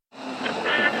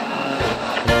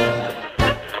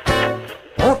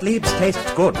Gottlieb's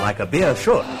tastes good like a beer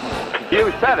should.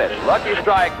 You said it. Lucky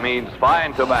Strike means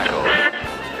fine tobacco.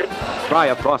 Try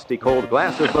a frosty cold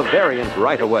glass of Bavarian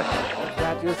right away.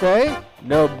 That you say?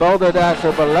 No Boulder Dash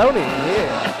or baloney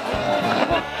here.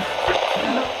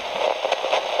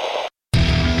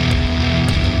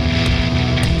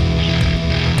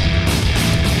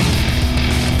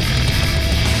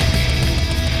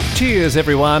 Cheers,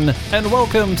 everyone, and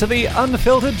welcome to the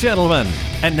Unfiltered Gentleman.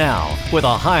 And now, with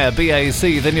a higher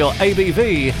BAC than your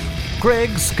ABV,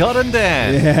 Greg, Scott, and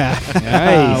Dan. Yeah.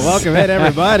 Nice. Welcome in,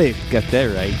 everybody. Got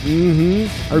that right.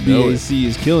 Mm-hmm. Our BAC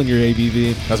is killing your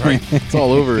ABV. That's right. It's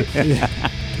all over it. Yeah.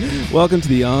 Welcome to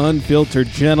the Unfiltered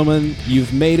Gentleman.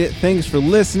 You've made it. Thanks for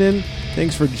listening.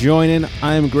 Thanks for joining.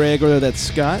 I'm Greg, or that's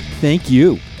Scott. Thank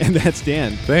you. And that's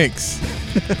Dan. Thanks.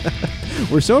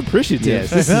 We're so appreciative. Yes,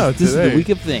 this is the week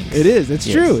of things. It is. It's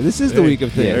true. This is the week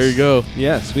of things. There you go.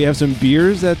 Yes, we have some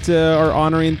beers that are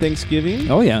honoring Thanksgiving.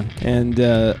 Oh, yeah. And,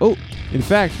 in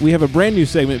fact, we have a brand new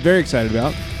segment, very excited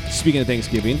about. Speaking of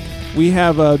Thanksgiving, we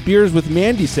have a Beers with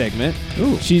Mandy segment.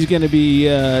 Ooh. She's going to be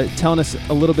telling us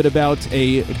a little bit about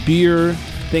a beer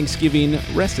Thanksgiving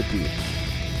recipe.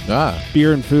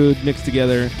 Beer and food mixed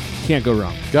together. Can't go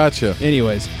wrong. Gotcha.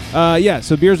 Anyways,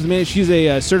 so Beers with Mandy. She's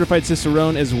a certified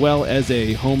Cicerone as well as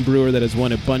a home brewer that has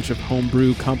won a bunch of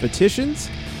homebrew competitions.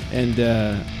 And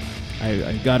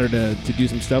I got her to do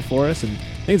some stuff for us, and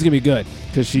I think it's going to be good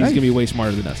because she's going to be way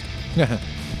smarter than us.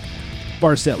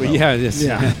 Barcelo. Well, yeah, it is.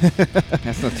 Yeah.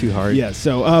 That's not too hard. Yeah,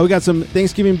 so we got some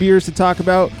Thanksgiving beers to talk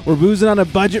about. We're boozing on a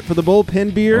budget for the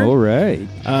bullpen beer. All right.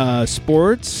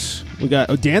 Sports. We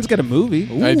got. Dan's got a movie.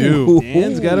 Ooh. I do.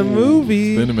 Dan's got a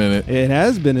movie. It's been a minute. It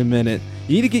has been a minute.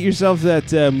 You need to get yourself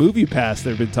that movie pass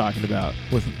they've been talking about.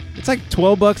 It's like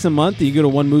 $12 a month. And you go to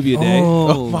one movie a day.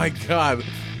 Oh my God.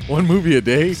 One movie a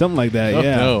day? Something like that. Oh,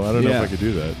 yeah. No, I don't know if I could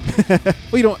do that.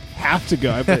 Well, you don't have to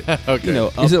go. But Okay.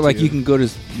 Is it like you can go to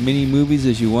as many movies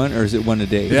as you want, or is it one a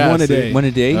day? Yeah, one a day. One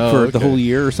a day for the whole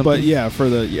year or something? But yeah, for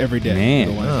the every day.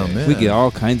 Man. One a day. Man. We get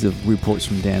all kinds of reports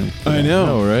from Dan. I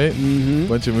know. Right? Mm-hmm.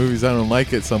 Bunch of movies I don't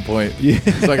like at some point. Yeah.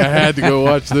 It's like I had to go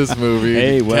watch this movie.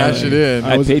 Hey, well, cash it in.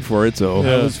 I paid for it, so.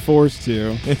 I was forced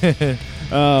to.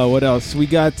 What else? We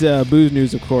got booze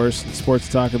news, of course, sports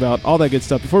to talk about, all that good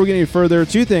stuff. Before we get any further,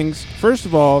 two things. First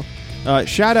of all,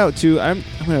 shout out to, I'm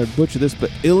going to butcher this, but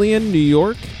Ilion, New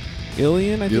York.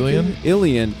 Ilion, I think.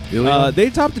 Ilion? Ilion. They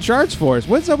topped the charts for us.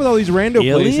 What's up with all these rando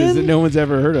places that no one's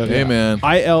ever heard of? Hey, man.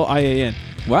 Ilian.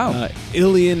 Wow.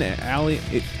 Ilion,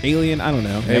 Alien, I don't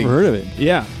know. Never heard of it.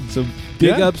 Yeah. So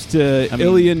big ups to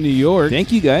Ilion, New York.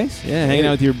 Thank you, guys. Yeah, hanging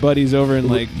out with your buddies over in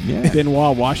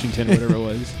Benoit, Washington, or whatever it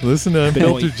was. Listen to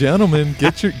Unfiltered Gentlemen.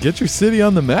 Get your city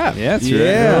on the map. Yeah, that's right. You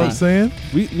know what I'm saying?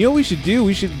 You know what we should do?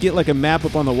 We should get like a map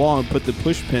up on the wall and put the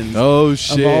push pins Oh,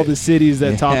 shit. of all the cities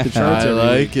that top the charts. I every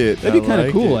like week. it. That'd be kind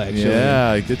of cool, actually.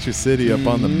 Yeah, get your city up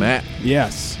on the map.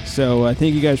 Yes. So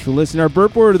thank you guys for listening. Our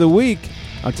burp word of the week,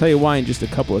 I'll tell you why in just a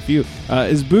couple of few,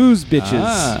 is booze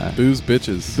bitches. Booze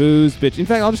bitches. Booze bitch. In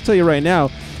fact, I'll just tell you right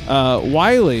now,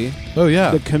 Wiley, Oh,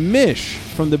 yeah. the commish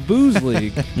from the Booze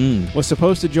League, was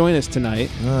supposed to join us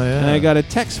tonight. Oh, yeah. And I got a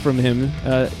text from him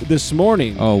this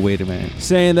morning. Oh, wait a minute.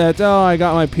 Saying that, I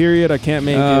got my period, I can't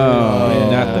make it. Oh,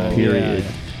 not the period.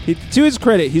 Yeah. To his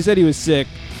credit, he said he was sick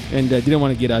and didn't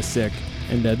want to get us sick.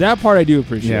 And that part I do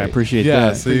appreciate. Yeah, I appreciate Yeah,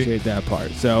 that. see? Appreciate that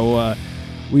part. So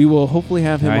we will hopefully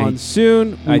have him on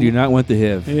soon. I do not want the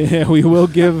HIV. Yeah, we will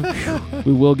give an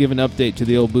update to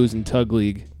the old Booze and Tug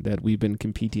League that we've been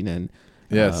competing in.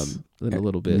 Yes. In a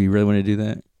little bit. Do you really want to do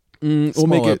that? We'll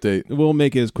make update. We'll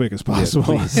make it as quick as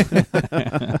possible.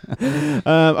 Yeah,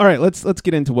 all right, let's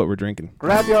get into what we're drinking.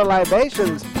 Grab your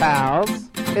libations, pals.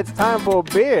 It's time for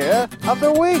beer of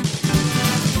the week.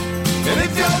 And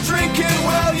if you're drinking,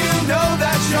 well, you know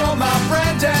that you're my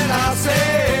friend, and I'll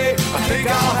say, I think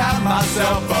I'll have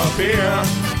myself a beer.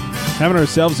 Having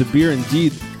ourselves a beer,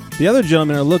 indeed. The other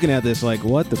gentlemen are looking at this like,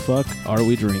 what the fuck are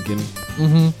we drinking?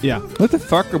 Mm-hmm. Yeah. What the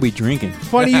fuck are we drinking?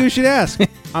 Funny you should ask.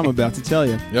 I'm about to tell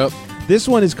you. Yep. This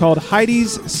one is called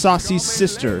Heidi's Saucy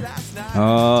Sister.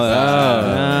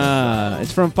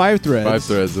 It's from Five Threads. Five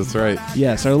Threads, that's right.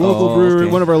 Yes, our local brewery,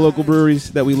 okay. one of our local breweries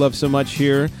that we love so much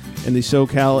here in the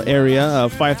SoCal area,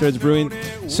 Five Threads Brewing.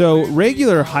 So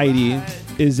regular Heidi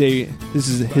this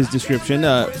is his description,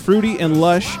 fruity and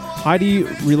lush. Heidi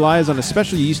relies on a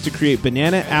special yeast to create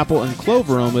banana, apple, and clove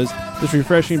aromas. This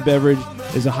refreshing beverage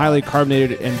is a highly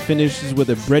carbonated and finishes with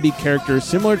a bready character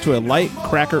similar to a light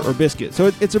cracker or biscuit.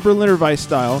 So it's a Berliner Weiss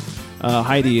style,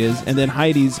 Heidi is. And then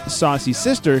Heidi's Saucy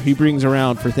Sister he brings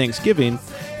around for Thanksgiving,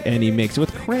 and he makes it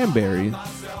with cranberry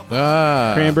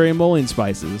and mulling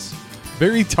spices.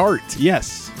 Very tart.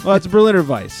 Yes. Well, it's Berliner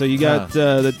Weiss. So you got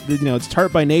it's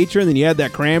tart by nature, and then you add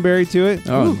that cranberry to it.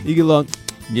 Oh. Ooh, you get a little.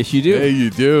 Yes, you do. Yeah, you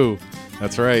do.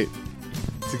 That's right.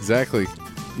 That's exactly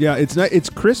Yeah, it's not. It's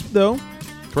crisp though.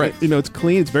 correct. It's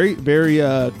clean. It's very, very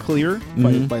clear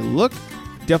by look.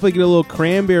 Definitely get a little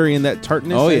cranberry in that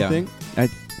tartness. Oh, I yeah. think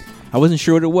I wasn't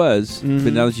sure what it was,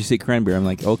 but now that you say cranberry, I'm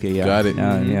like, okay, yeah. Got it.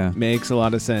 Yeah. makes a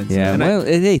lot of sense. Yeah. And Well,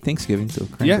 hey, Thanksgiving, so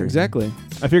cranberry. yeah, exactly.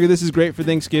 I figure this is great for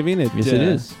Thanksgiving. Yes, it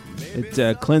is.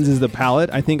 It cleanses the palate.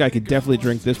 I think I could definitely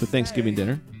drink this with Thanksgiving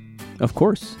dinner. Of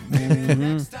course.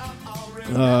 Then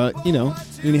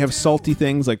you have salty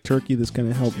things like turkey that's going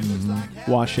to help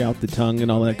wash out the tongue and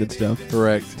all that good stuff.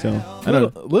 Correct. So I A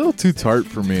don't know. little too tart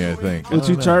for me, I think. A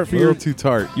little too tart for your too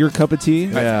tart. your cup of tea.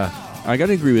 Yeah. I got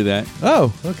to agree with that.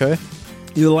 Oh, okay.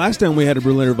 The last time we had a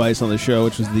Berliner Weiss on the show,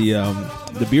 which was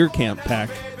the beer camp pack,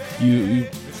 you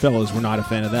fellows were not a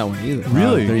fan of that one either.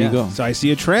 Really? There you go. So I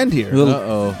see a trend here.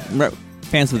 Uh-oh.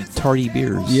 Fans of tarty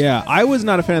beers. Yeah, I was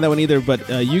not a fan of that one either, but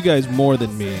you guys more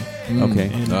than me. Okay.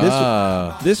 And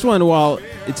this one, while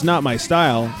it's not my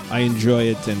style, I enjoy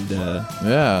it, and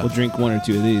Yeah. we'll drink one or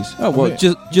two of these. Oh, well,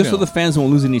 Okay. just so the fans won't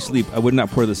lose any sleep, I would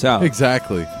not pour this out.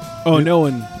 Exactly. Oh, no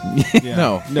one. Yeah,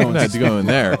 No, no I'm not one's going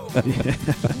there.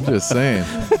 Just saying.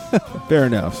 fair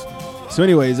enough. So,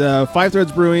 anyways, Five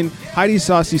Threads Brewing, Heidi's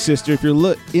Saucy Sister. If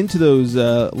you're into those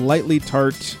lightly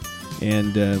tart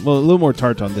and a little more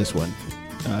tart on this one,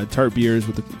 tart beers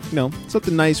with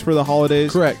something nice for the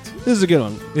holidays. Correct. This is a good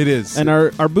one. It is. And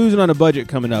our boozing on a budget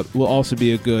coming up will also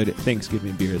be a good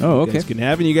Thanksgiving beer that you guys can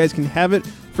have, and you guys can have it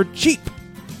for cheap.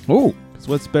 Oh. So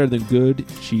what's better than good,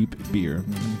 cheap beer?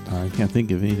 I can't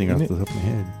think of anything off the top of my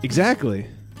head. Exactly.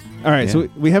 All right, so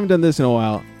we haven't done this in a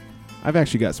while. I've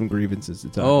actually got some grievances to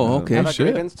talk about. Oh, okay. Have a shit.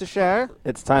 grievance to share?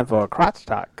 It's time for crotch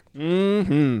talk.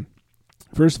 Mm-hmm.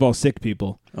 First of all, sick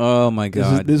people. Oh, my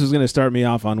God. This was going to start me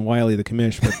off on Wiley the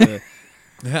Commish,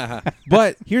 but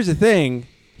but here's the thing: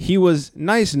 he was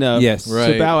nice enough Yes. to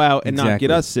Right. bow out and not Exactly.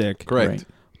 get us sick. Correct. Right.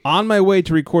 On my way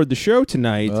to record the show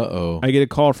tonight, Uh-oh. I get a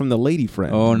call from the lady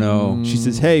friend. Oh, no. She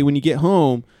says, "Hey, when you get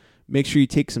home, make sure you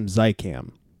take some Zicam,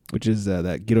 which is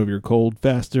that get over your cold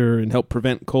faster and help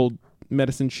prevent cold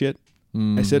medicine shit."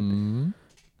 I said,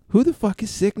 "Who the fuck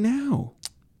is sick now?"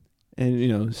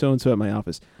 And so and so at my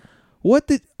office.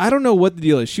 I don't know what the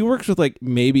deal is. She works with like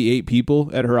maybe 8 people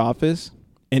at her office,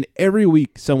 and every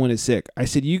week someone is sick. I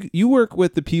said, "You work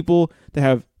with the people that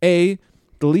have the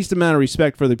least amount of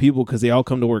respect for the people because they all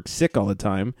come to work sick all the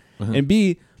time, and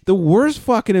B, the worst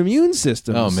fucking immune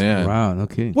systems." Oh, man. Wow,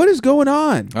 okay. What is going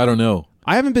on? I don't know.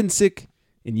 I haven't been sick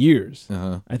in years.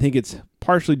 Uh-huh. I think it's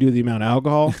partially due to the amount of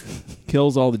alcohol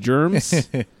kills all the germs.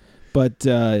 But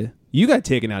you got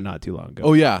taken out not too long ago.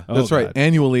 Oh, yeah. That's right. God.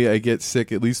 Annually, I get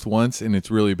sick at least once, and it's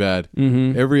really bad.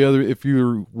 Mm-hmm. If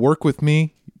you work with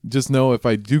me, just know if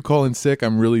I do call in sick,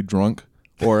 I'm really drunk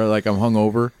or like I'm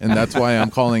hungover, and that's why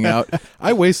I'm calling out.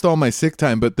 I waste all my sick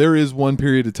time, but there is one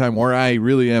period of time where I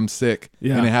really am sick,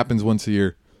 and it happens once a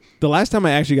year. The last time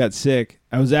I actually got sick,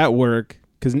 I was at work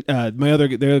because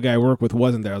the other guy I work with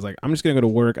wasn't there. I was like, I'm just going to go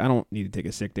to work. I don't need to take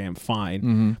a sick day. I'm fine.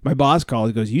 Mm-hmm. My boss called.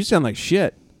 He goes, "You sound like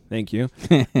shit." Thank you.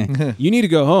 You need to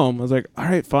go home. I was like, all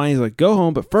right, fine. He's like, go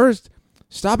home. But first,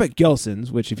 stop at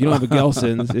Gelson's, which if you don't have a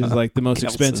Gelson's is like the most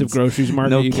expensive groceries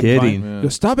market No you can kidding. find. Go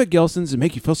stop at Gelson's and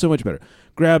make you feel so much better.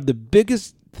 Grab the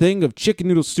biggest thing of chicken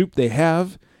noodle soup they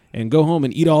have and go home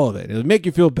and eat all of it. It'll make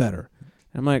you feel better.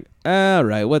 I'm like, all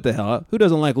right, what the hell? Who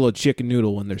doesn't like a little chicken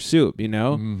noodle in their soup,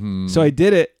 Mm-hmm. So I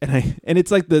did it, and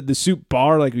it's like the soup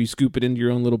bar, like you scoop it into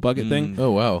your own little bucket thing.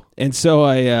 Oh, wow. And so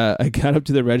I got up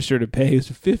to the register to pay. It was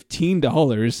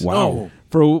 $15. Wow.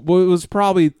 For what was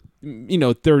probably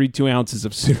 32 ounces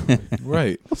of soup.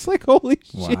 Right. I was like, holy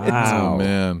shit. Oh,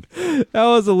 man. That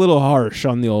was a little harsh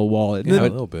on the old wallet. Yeah, And a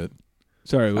then- little bit.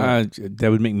 sorry. That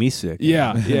would make me sick.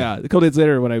 Yeah. A couple days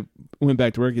later, when I went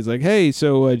back to work, he's like, "Hey,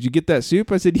 so did you get that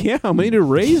soup?" I said, "Yeah, I'm gonna need a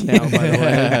raise now." By the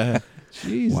way,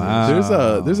 Jesus.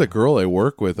 Wow. There's a girl I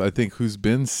work with, I think, who's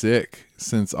been sick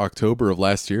since October of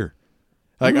last year.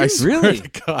 Like, I swear Really?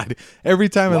 to God, every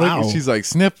time I look Wow. at, she's like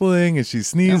sniffling and she's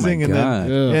sneezing, and God.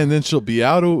 then she'll be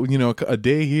out, a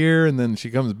day here, and then she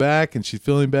comes back and she's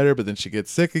feeling better, but then she gets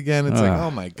sick again. It's like,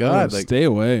 oh my God, like, stay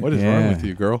away. what is wrong Yeah. with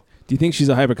you, girl? Do you think she's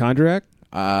a hypochondriac?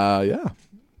 Yeah,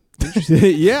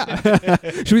 Yeah.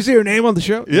 Should we say her name on the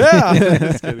show? yeah.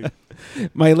 Just kidding.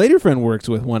 My later friend works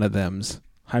with one of them's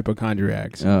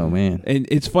hypochondriacs. Oh, man. And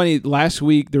it's funny, last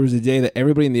week there was a day that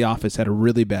everybody in the office had a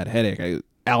really bad headache.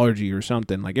 allergy or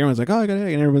something. Like everyone's like, oh, I got a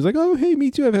headache, and everyone's like, oh, hey,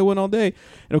 me too. I've had one all day.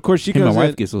 And of course she My comes wife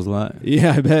in. gets those a lot.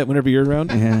 Yeah, I bet whenever you're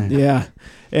around. Yeah.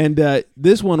 And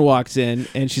this one walks in,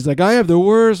 and she's like, I have the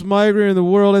worst migraine in the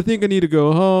world. I think I need to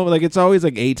go home. Like, it's always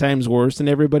like 8 times worse than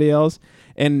everybody else.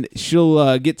 And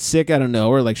she'll get sick out of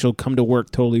nowhere. Like, she'll come to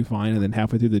work totally fine, and then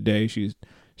halfway through the day, she's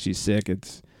sick.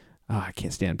 It's I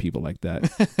can't stand people like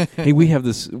that. Hey, we have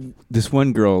this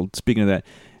one girl. Speaking of that,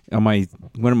 on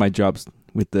one of my jobs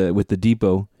with the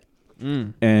depot.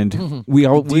 And we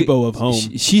all depot of home.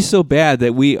 She's so bad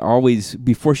that we always,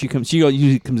 before she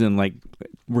usually comes in like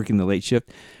working the late shift.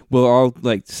 We'll all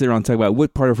like sit around and talk about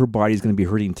what part of her body is going to be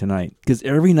hurting tonight. Because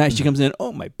every night she comes in,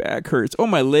 oh, my back hurts. Oh,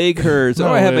 my leg hurts. Oh,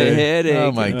 I have a headache.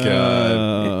 Oh my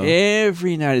god!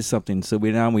 Every night is something. So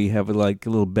we have like a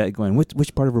little bet going.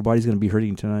 Which part of her body is going to be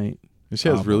hurting tonight? She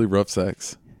has really rough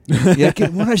sex. Yeah,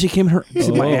 one night she came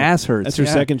in my ass hurts. That's her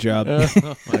second job. Oh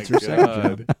my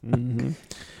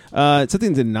god!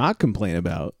 Something to not complain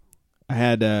about. I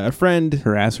had a friend.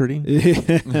 Her ass hurting?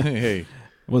 Hey.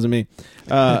 It wasn't me.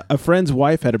 A friend's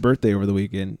wife had a birthday over the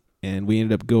weekend, and we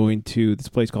ended up going to this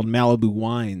place called Malibu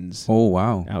Wines. Oh,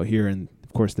 wow. Out here in,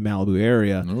 of course, the Malibu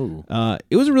area. Ooh.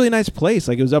 It was a really nice place.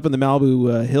 Like, it was up in the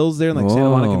Malibu hills there in like Santa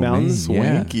Monica Mountains.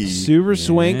 Man, Swanky. Super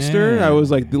swankster. I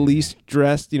was like the least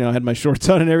dressed, I had my shorts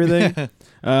on and everything.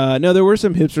 No, there were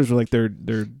some hipsters with like their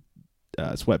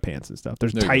sweatpants and stuff.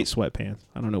 There's tight sweatpants.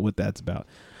 I don't know what that's about.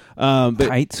 But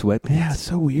tight sweatpants? Yeah, it's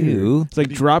so weird. Ew. It's like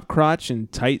drop crotch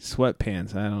and tight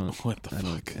sweatpants. I don't know. What the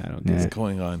fuck? I don't get What's it.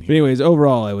 going on But here? anyways,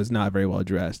 overall, I was not very well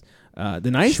dressed.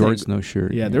 The nice Shorts, thing, no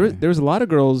shirt. Yeah, there was a lot of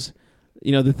girls.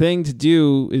 The thing to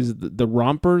do is the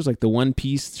rompers, like the one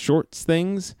piece shorts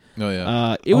things. Oh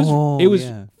yeah. It was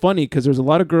yeah. funny because there's a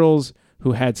lot of girls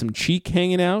who had some cheek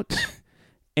hanging out,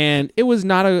 and it was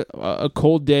not a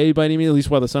cold day by any means, at least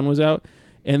while the sun was out.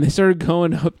 And they started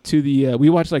going up to the we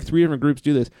watched like 3 different groups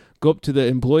do this. Go up to the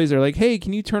employees. They're like, hey,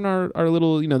 can you turn our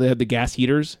little, they have the gas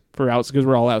heaters for outside because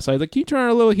we're all outside. Like, can you turn on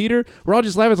our little heater? We're all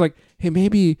just laughing. It's like, hey,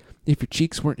 maybe if your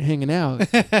cheeks weren't hanging out,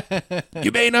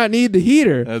 you may not need the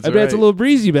heater. That's I bet it's a right. little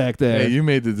breezy back there. Hey, you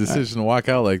made the decision to walk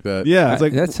out like that. Yeah, it's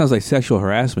like that sounds like sexual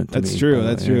harassment to me. that's true.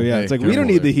 That's true. Yeah, Hey, it's like we careful don't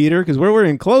need there. the heater because we're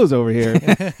wearing clothes over here.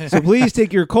 So please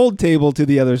take your cold table to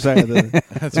the other side of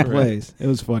the place. It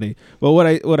was funny. Well, what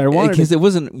I wanted because it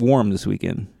wasn't warm this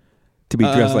weekend to be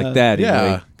dressed like that. Yeah.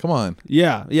 Anyway. Come on.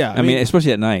 yeah. I mean,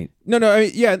 especially at night. No. I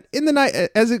mean, yeah. In the night,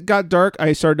 as it got dark,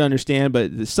 I started to understand.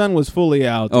 But the sun was fully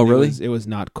out. Oh, and really? It was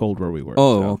not cold where we were.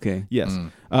 Oh, so, okay. Yes.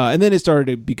 And then it started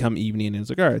to become evening, and it was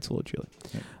like, all right, it's a little chilly.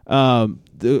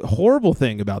 The horrible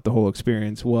thing about the whole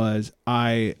experience was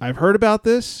I've heard about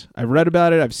this, I've read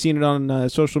about it, I've seen it on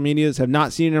social medias, have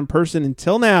not seen it in person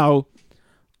until now.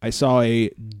 I saw a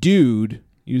dude,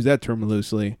 use that term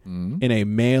loosely, in a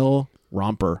male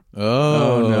romper.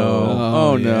 Oh,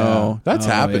 no. no. That's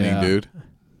happening, yeah. dude.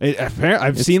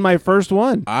 I've seen my first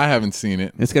one. I haven't seen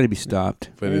it, It's got to be stopped.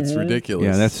 but it's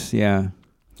ridiculous. Yeah,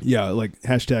 Yeah, like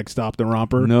hashtag stop the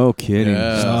romper. no kidding.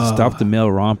 Yeah. Stop the male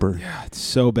romper. It's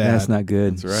so bad. That's not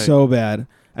good. That's right. So bad.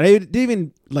 And I didn't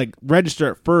even like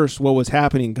register at first what was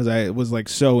happening because I was like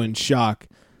so in shock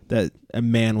that a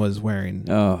man was wearing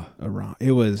Oh, a romper.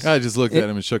 It was I just looked at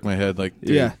him and shook my head like,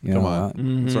 dude, Yeah. you come know,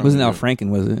 on. What's wrong wasn't with Al you? Franken,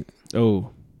 was it?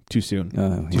 too soon.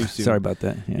 Too soon. Sorry about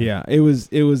that. Yeah, it was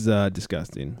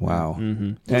disgusting. Wow.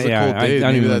 Mm-hmm. It was a cold day. I don't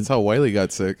Maybe even- that's how Wiley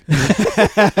got sick.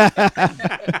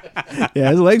 Yeah,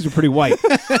 his legs were pretty white.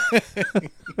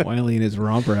 Wiley and his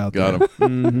romper out Got there.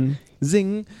 him.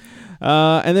 Zing.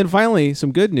 And then finally,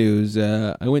 some good news.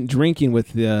 I went drinking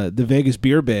with the Vegas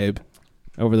Beer Babe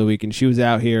over the weekend. She was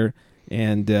out here,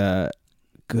 and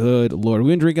good Lord, we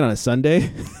went drinking on a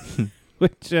Sunday,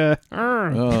 which Oh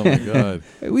my god.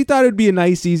 we thought it'd be a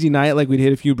nice, easy night, like we'd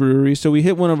hit a few breweries. So we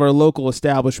hit one of our local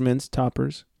establishments,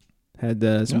 Toppers. Had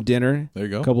some Yep. dinner. There you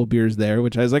go. A couple beers there,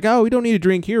 which I was like, oh, we don't need a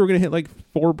drink here. We're going to hit like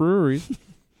 4 breweries.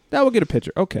 Now we'll get a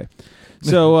pitcher. Okay.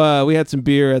 So we had some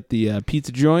beer at the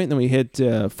pizza joint. Then we hit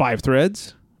 5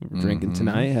 Threads. We were drinking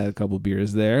tonight. Had a couple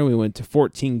beers there. We went to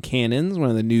 14 Cannons, one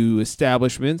of the new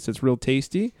establishments. It's real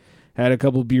tasty. Had a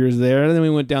couple beers there. And then we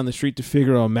went down the street to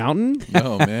Figueroa Mountain.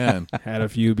 Oh man. Had a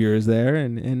few beers there.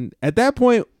 And at that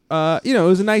point, it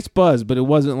was a nice buzz, but it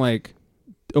wasn't like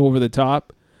over the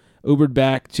top. Ubered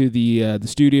back to the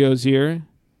studios here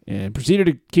and proceeded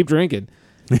to keep drinking.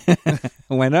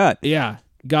 Why not? Yeah,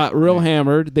 got real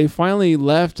hammered. They finally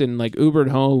left and like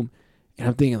Ubered home, and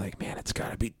I'm thinking like, man, it's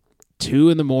got to be 2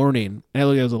 a.m. And I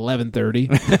look, it was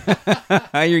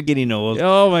 11:30. You're getting old.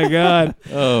 Oh my god!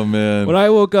 Oh man. When I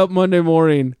woke up Monday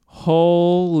morning,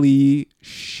 holy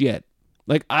shit!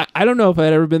 Like, I don't know if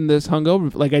I'd ever been this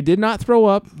hungover. Like, I did not throw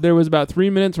up. There was about 3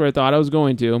 minutes where I thought I was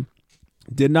going to.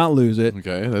 Did not lose it.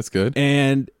 Okay, that's good.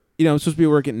 And, I'm supposed to be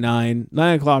working at 9.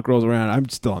 9 o'clock rolls around. I'm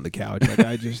still on the couch. Like,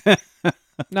 I just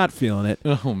not feeling it.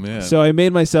 Oh, man. So I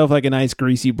made myself like a nice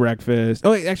greasy breakfast.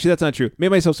 Oh, wait, actually, that's not true. Made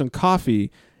myself some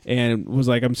coffee and was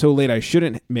like, I'm so late, I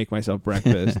shouldn't make myself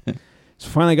breakfast. So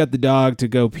finally got the dog to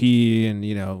go pee and,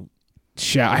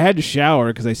 I had to shower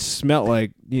because I smelled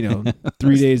like,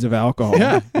 3 days of alcohol.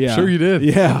 Yeah, sure you did.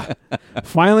 Yeah.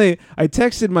 Finally, I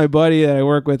texted my buddy that I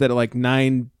work with at like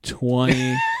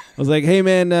 9:20. I was like, hey,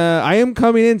 man, I am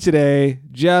coming in today,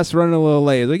 just running a little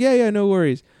late. He's like, yeah, no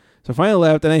worries. So I finally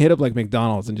left, and I hit up like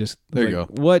McDonald's and just there you go.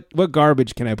 What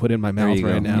garbage can I put in my mouth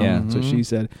right now? Yeah. So she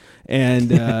said,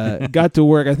 and got to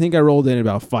work. I think I rolled in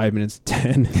about 5 minutes to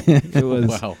 10.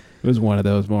 It was one of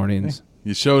those mornings.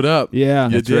 You showed up. Yeah,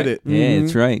 you did it. Yeah,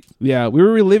 that's right. Yeah, we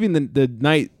were reliving the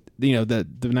night. The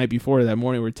night before that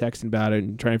morning, we were texting about it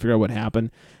and trying to figure out what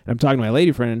happened. And I'm talking to my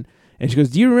lady friend, and she goes,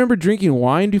 "Do you remember drinking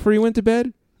wine before you went to bed?"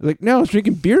 I was like, no, I was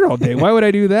drinking beer all day. Why would I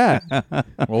do that?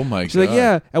 Oh my god! She's like,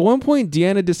 yeah. At one point,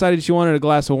 Deanna decided she wanted a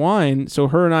glass of wine, so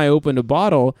her and I opened a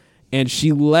bottle, and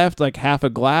she left like half a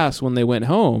glass when they went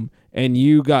home. And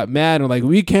you got mad and were like,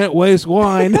 we can't waste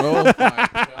wine. Oh my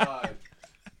god!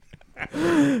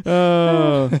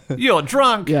 You're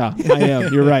drunk. Yeah, I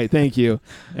am. You're right. Thank you.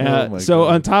 So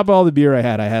on top of all the beer I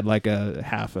had like a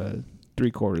half a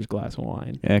 3/4 glass of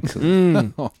wine.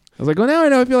 Excellent. I was like, well, now I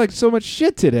know I feel like so much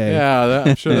shit today. Yeah,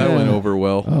 I'm sure that went over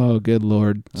well. Oh, good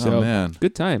Lord. So, man.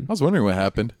 Good time. I was wondering what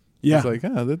happened. Yeah. I was like,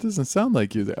 that doesn't sound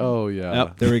like you. Oh, yeah.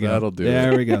 Yep, there we go. That'll do.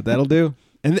 There we go. That'll do.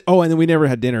 And then we never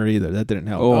had dinner either. That didn't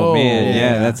help. Oh, man.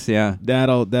 Yeah,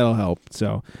 That'll help.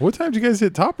 So what time did you guys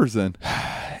hit Toppers then?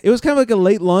 it was kind of like a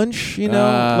late lunch,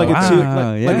 like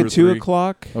a 2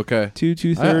 o'clock. Okay.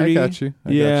 2:30. I got you. I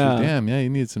got you. Damn, yeah, you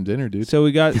needed some dinner, dude. So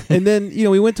we got, and then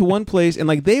we went to one place and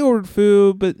like they ordered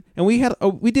food, and we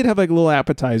did have like a little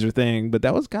appetizer thing, but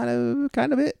that was kind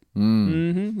of it.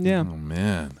 Mm-hmm. Yeah. Oh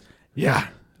man. Yeah.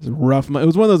 It was rough. It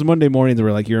was one of those Monday mornings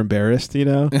where like you're embarrassed,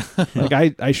 like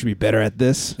I should be better at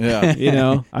this.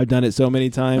 Yeah. I've done it so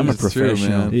many times. I'm a professional. True,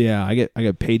 man. Yeah, I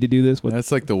get paid to do this.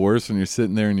 That's like the worst when you're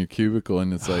sitting there in your cubicle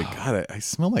and it's like, God, I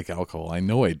smell like alcohol. I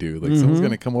know I do. Like someone's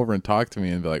gonna come over and talk to me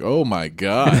and be like, oh my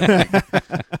god.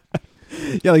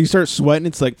 Yeah, like you start sweating.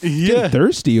 It's like getting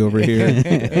thirsty over here.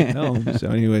 So,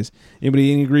 anyways,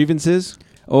 any grievances?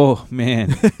 Oh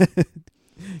man.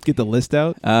 Get the list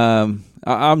out.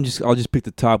 I'll just pick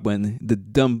the top one. The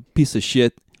dumb piece of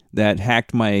shit that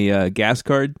hacked my gas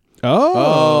card.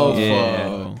 Oh,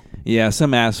 yeah, yeah.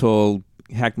 Some asshole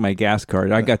hacked my gas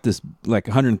card. I got this like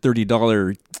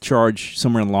 $130 charge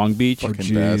somewhere in Long Beach.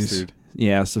 Fucking bastard.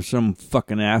 Yeah, so some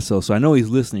fucking asshole. So I know he's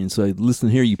listening. So listen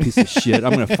here, you piece of shit.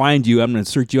 I'm gonna find you. I'm gonna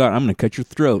search you out. I'm gonna cut your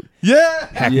throat. Yeah.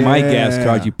 Hack my gas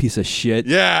card, you piece of shit.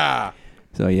 Yeah.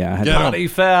 So yeah, I had Party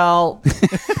foul.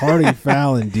 Party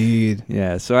foul indeed.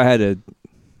 Yeah, so I had to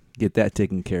get that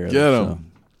taken care of. Get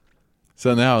him.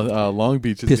 So now Long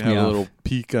Beach is Pissed going to me have a off. little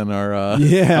peek on our...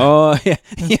 Yeah. Oh, yeah.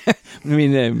 I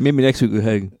mean, maybe next week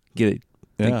we'll get it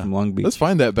from Long Beach. Let's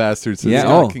find that bastard so Yeah,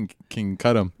 Scott can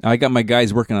cut him. I got my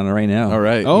guys working on it right now. All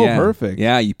right. Oh, Yeah. perfect.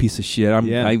 Yeah, you piece of shit.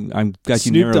 I'm got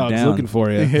Snoop you narrowed Dogg's down. looking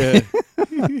for you. Yeah.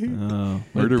 Oh,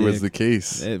 Murder what a was dick. the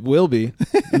case. It will be.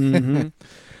 Mm-hmm.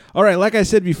 All right, like I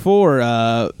said before,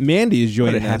 Mandy is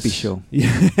joining What a happy us. show.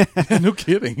 Yeah. No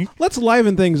kidding. Let's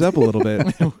liven things up a little bit.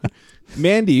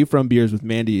 Mandy from Beers with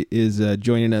Mandy is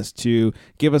joining us to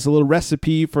give us a little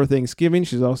recipe for Thanksgiving.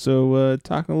 She's also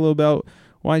talking a little about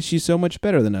why she's so much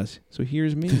better than us. So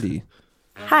here's Mandy.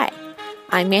 Hi,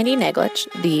 I'm Mandy Neglich,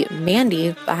 the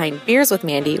Mandy behind Beers with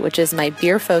Mandy, which is my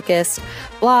beer-focused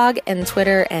blog and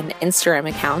Twitter and Instagram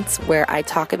accounts where I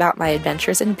talk about my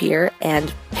adventures in beer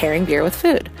and pairing beer with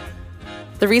food.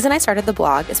 The reason I started the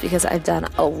blog is because I've done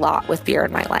a lot with beer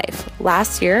in my life.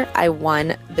 Last year, I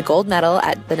won the gold medal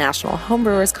at the National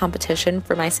Homebrewers Competition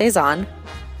for my Saison,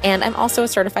 and I'm also a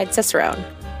certified Cicerone.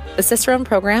 The Cicerone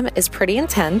program is pretty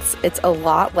intense. It's a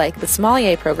lot like the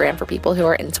sommelier program for people who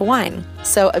are into wine.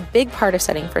 So a big part of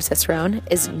studying for Cicerone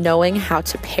is knowing how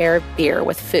to pair beer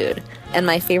with food. And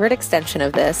my favorite extension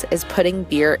of this is putting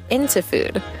beer into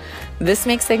food. This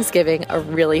makes Thanksgiving a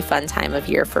really fun time of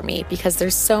year for me because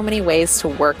there's so many ways to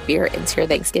work beer into your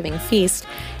Thanksgiving feast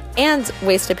and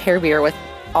ways to pair beer with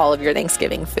all of your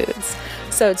Thanksgiving foods.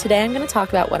 So today I'm going to talk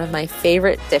about one of my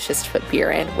favorite dishes to put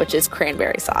beer in, which is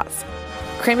cranberry sauce.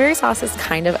 Cranberry sauce is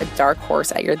kind of a dark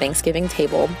horse at your Thanksgiving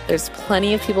table. There's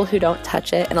plenty of people who don't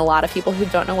touch it and a lot of people who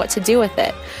don't know what to do with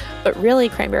it. But really,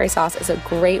 cranberry sauce is a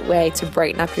great way to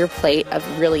brighten up your plate of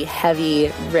really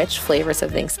heavy, rich flavors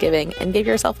of Thanksgiving and give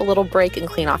yourself a little break and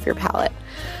clean off your palate.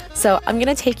 So I'm going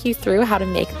to take you through how to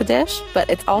make the dish, but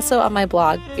it's also on my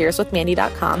blog,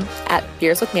 beerswithmandy.com, at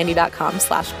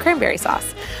beerswithmandy.com/cranberry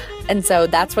sauce. And so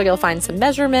that's where you'll find some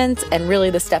measurements and really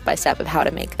the step-by-step of how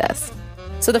to make this.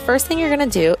 So the first thing you're going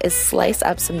to do is slice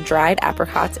up some dried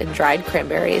apricots and dried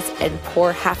cranberries and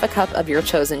pour half a cup of your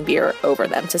chosen beer over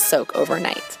them to soak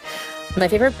overnight. My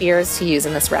favorite beers to use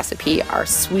in this recipe are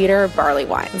sweeter barley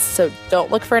wines. So don't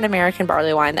look for an American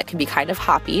barley wine that can be kind of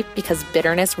hoppy because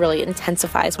bitterness really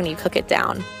intensifies when you cook it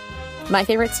down. My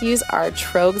favorites to use are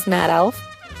Troegs Mad Elf,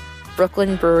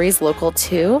 Brooklyn Brewery's Local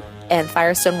 2, and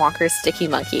Firestone Walker's Sticky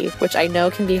Monkey, which I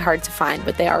know can be hard to find,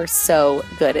 but they are so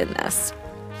good in this.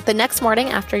 The next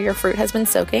morning, after your fruit has been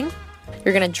soaking,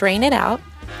 you're going to drain it out,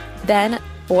 then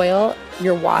boil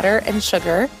your water and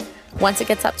sugar. Once it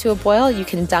gets up to a boil, you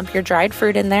can dump your dried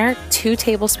fruit in there, 2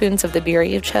 tablespoons of the beer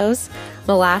you chose,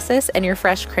 molasses, and your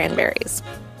fresh cranberries.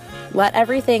 Let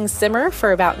everything simmer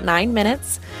for about 9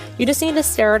 minutes. You just need to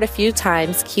stir it a few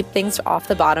times, keep things off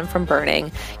the bottom from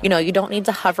burning. You don't need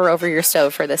to hover over your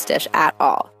stove for this dish at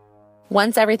all.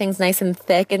 Once everything's nice and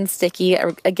thick and sticky,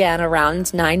 again,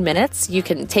 around 9 minutes, you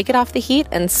can take it off the heat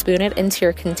and spoon it into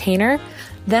your container.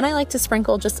 Then I like to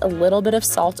sprinkle just a little bit of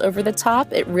salt over the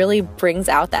top. It really brings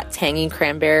out that tangy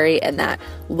cranberry and that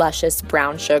luscious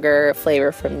brown sugar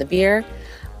flavor from the beer.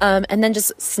 And then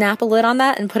just snap a lid on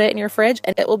that and put it in your fridge,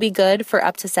 and it will be good for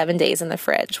up to 7 days in the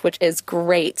fridge, which is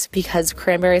great because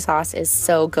cranberry sauce is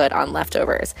so good on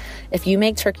leftovers. If you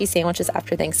make turkey sandwiches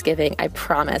after Thanksgiving, I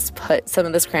promise, put some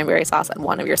of this cranberry sauce on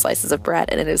one of your slices of bread,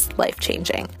 and it is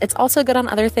life-changing. It's also good on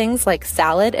other things like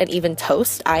salad and even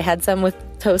toast. I had some with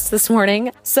toast this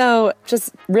morning. So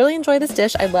just really enjoy this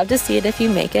dish. I'd love to see it if you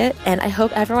make it, and I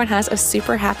hope everyone has a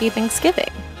super happy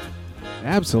Thanksgiving.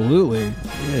 Absolutely.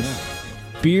 Yes.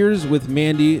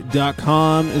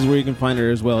 Beerswithmandy.com is where you can find her,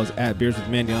 as well as at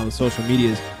beerswithmandy on the social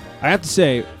medias. I have to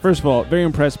say, first of all, very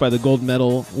impressed by the gold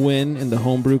medal win in the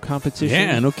homebrew competition.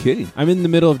 Yeah, no kidding. I'm in the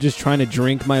middle of just trying to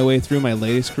drink my way through my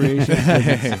latest creation.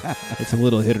 It's a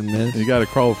little hit or miss. You got to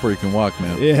crawl before you can walk,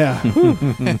 man. Yeah.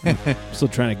 Still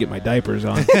trying to get my diapers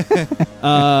on.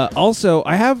 Also,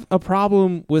 I have a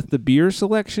problem with the beer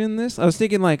selection in this. I was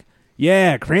thinking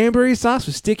cranberry sauce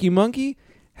with Sticky Monkey?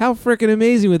 How freaking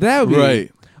amazing would that be? Right.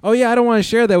 Oh, yeah, I don't want to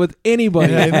share that with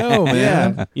anybody. I know,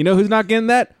 man. Yeah. You know who's not getting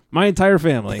that? My entire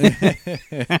family.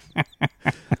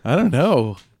 I don't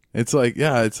know. It's like,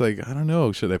 I don't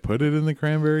know. Should I put it in the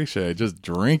cranberry? Should I just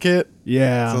drink it?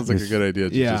 Yeah. Sounds like a good idea.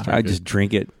 Just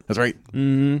drink it. That's right.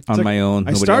 Mm-hmm. On my own.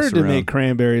 I started to make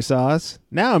cranberry sauce.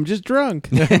 Now I'm just drunk.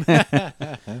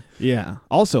 Yeah.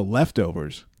 Also,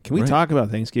 leftovers. Can we talk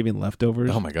about Thanksgiving leftovers?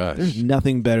 Oh, my gosh. There's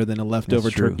nothing better than a leftover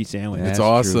turkey sandwich. It's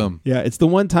awesome. True. Yeah, it's the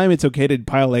one time it's okay to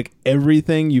pile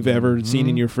everything you've ever seen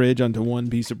in your fridge onto one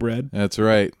piece of bread. That's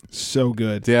right. So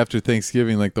good. Day after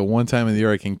Thanksgiving, the one time of the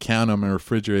year I can count on my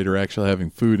refrigerator actually having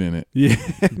food in it. Yeah,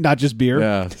 not just beer.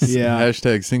 Yeah.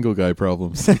 Hashtag single guy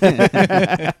problems.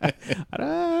 I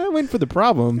went for the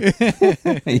problem.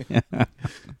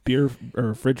 Beer or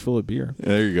a fridge full of beer.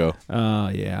 There you go.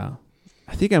 Yeah.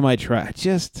 I think I might try.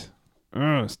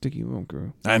 Sticky Monkey.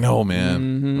 I know, man.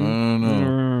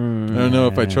 Mm-hmm. I don't know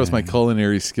if I trust my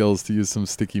culinary skills to use some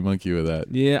Sticky Monkey with that.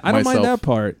 Yeah, I don't mind that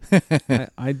part.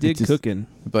 I dig cooking.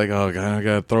 Oh, God, I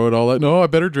got to throw it all out. No, I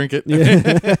better drink it.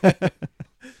 Yeah.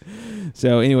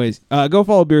 So, anyways, go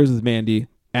follow Beers with Mandy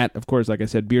at, of course, like I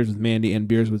said, Beers with Mandy and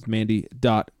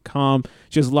beerswithmandy.com.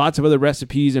 She has lots of other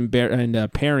recipes and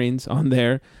pairings on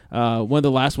there. One of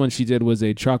the last ones she did was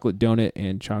a chocolate donut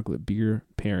and chocolate beer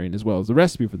pairing, as well as the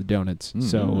recipe for the donuts. Mm-hmm.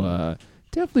 So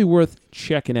definitely worth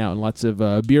checking out. And lots of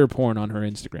beer porn on her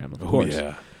Instagram, of course.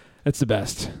 Yeah. That's the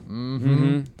best.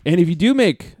 Mm-hmm. And if you do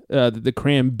make the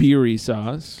cranberry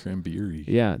sauce,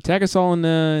 tag us all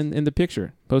in the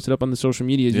picture. Post it up on the social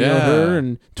medias. You know her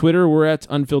and Twitter. We're at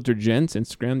Unfiltered Gents.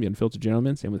 Instagram, The Unfiltered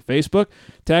Gentleman. Same with Facebook.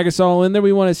 Tag us all in there.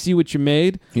 We want to see what you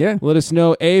made. Yeah. Let us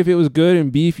know, A, if it was good, and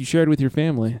B, if you shared with your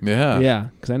family. Yeah. Yeah,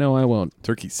 because I know I won't.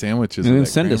 Turkey sandwiches and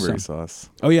with then that send cranberry us sauce.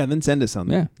 Oh, yeah, then send us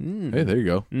something. Yeah. Hey, there you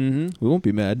go. Mm-hmm. We won't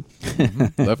be mad.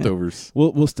 Leftovers.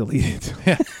 We'll still eat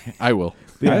it. I will.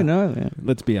 Yeah. I know. Yeah.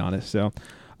 Let's be honest. So, all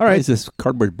Why right. is this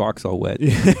cardboard box all wet?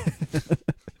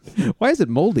 Why is it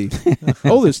moldy?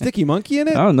 Oh, there's Sticky Monkey in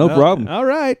it? Oh, no problem. All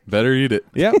right. Better eat it.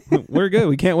 Yeah, we're good.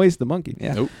 We can't waste the monkey.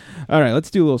 Yeah. Nope. All right, let's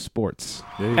do a little sports.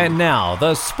 And now,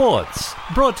 the sports,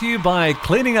 brought to you by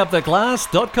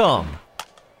cleaninguptheglass.com.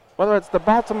 whether it's the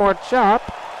Baltimore Chop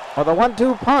or the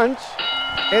 1-2 punch,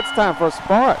 it's time for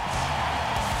sports.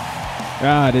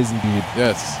 Ah, it is indeed.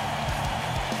 Yes.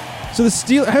 So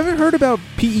I haven't heard about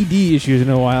PED issues in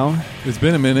a while. It's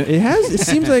been a minute. It has. It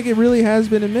seems like it really has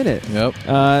been a minute. Yep.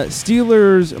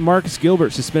 Steelers' Marcus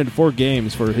Gilbert suspended 4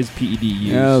 games for his PED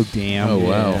use. Oh, damn. Oh,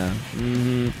 wow.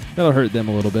 Yeah. That'll hurt them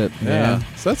a little bit. Yeah.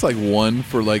 So that's like one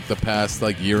for like the past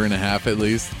like year and a half at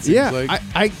least. It seems Yeah. like.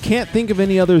 I can't think of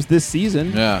any others this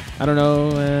season. Yeah. I don't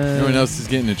know. Everyone else is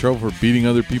getting in trouble for beating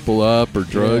other people up or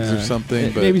drugs or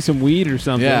something. But Maybe some weed or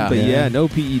something. Yeah. But Yeah. no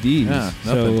PEDs. Yeah,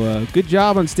 so good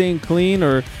job on staying clean,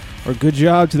 or good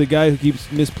job to the guy who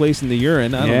keeps misplacing the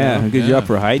urine. I don't know. Good job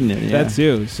for hiding it. Yeah. That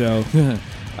too. So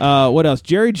what else?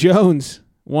 Jerry Jones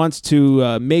wants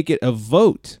to make it a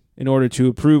vote in order to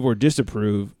approve or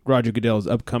disapprove Roger Goodell's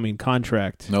upcoming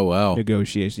contract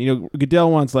negotiation. You know,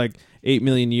 Goodell wants like 8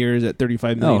 million years at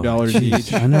 $35 million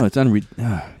each. I know, it's unreal.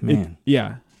 Man.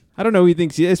 Yeah. I don't know. He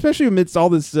thinks, especially amidst all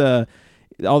this,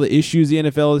 all the issues the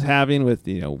NFL is having with,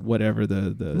 whatever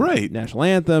the national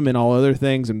anthem and all other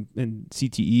things and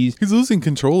CTEs. He's losing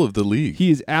control of the league.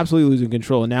 He is absolutely losing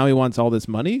control, and now he wants all this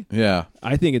money. Yeah.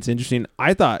 I think it's interesting.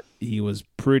 I thought he was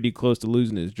pretty close to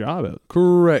losing his job.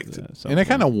 Correct. And I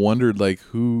kind of wondered, like,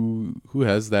 who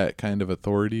has that kind of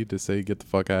authority to say, get the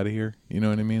fuck out of here? You know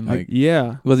what I mean? Like,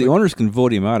 yeah. Well, the owners can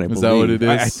vote him out, I believe. Is that what it is?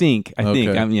 I think.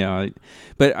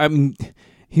 But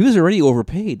he was already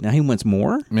overpaid. Now he wants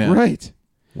more? Yeah. Right.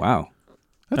 Wow.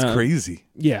 That's crazy.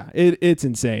 Yeah, it's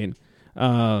insane.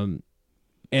 And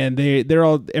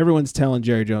everyone's telling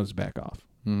Jerry Jones to back off.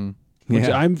 Mm. Which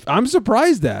I'm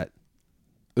surprised at.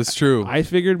 That's true. I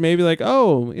figured maybe like,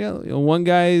 one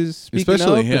guy's speaking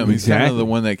especially up. him. He's kind of the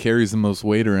one that carries the most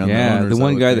weight around. Yeah, the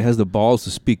one guy that has the balls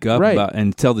to speak up about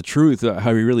and tell the truth about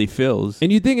how he really feels.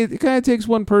 And you think it kind of takes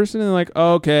one person and like,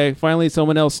 okay, finally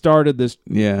someone else started this.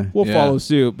 Yeah, we'll follow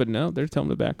suit. But no, they're telling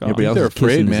him to back off. They're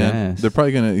afraid, man. They're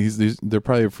probably gonna. They're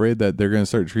probably afraid that they're gonna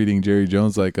start treating Jerry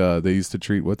Jones like they used to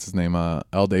treat what's his name,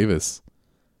 Al Davis.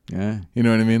 Yeah. You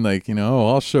know what I mean? like,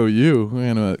 I'll show you.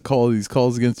 We're going to call these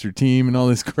calls against your team and all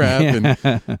this crap. And,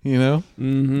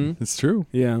 Mm-hmm. It's true.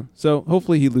 Yeah. So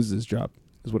hopefully he loses his job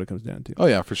is what it comes down to. Oh,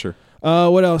 yeah, for sure.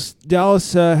 What else?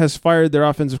 Dallas has fired their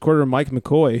offensive coordinator, Mike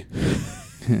McCoy.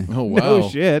 Oh, wow. No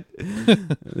shit.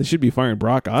 They should be firing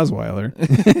Brock Osweiler.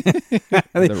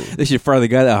 They should fire the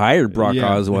guy that hired Brock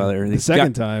Osweiler. The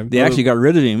second time. They actually got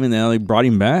rid of him, and now they brought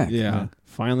him back. Yeah.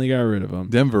 Finally got rid of him.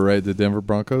 Denver, right? The Denver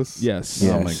Broncos? Yes.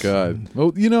 Oh, my God.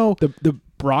 Well, the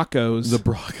Broncos. The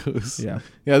Broncos. Yeah.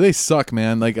 Yeah, they suck,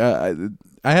 man. Like, I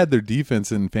had their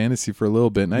defense in fantasy for a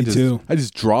little bit, and I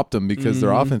just dropped them because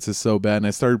their offense is so bad, and I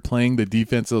started playing the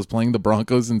defense. I was playing the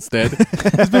Broncos instead.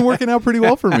 It's been working out pretty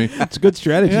well for me. It's a good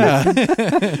strategy. Yeah.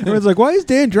 Everyone's like, why is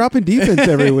Dan dropping defense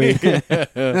every week?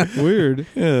 Weird.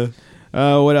 Yeah.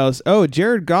 What else? Oh,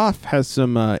 Jared Goff has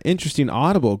some interesting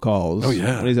audible calls. Oh,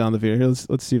 yeah. When he's on the field. Here,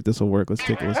 let's see if this will work. Let's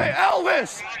take a listen. Hey,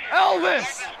 Elvis!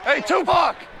 Hey,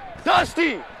 Tupac!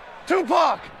 Dusty!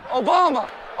 Tupac! Obama!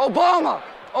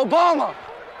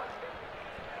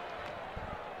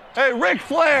 Hey, Ric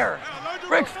Flair!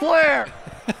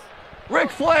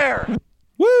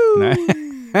 Woo!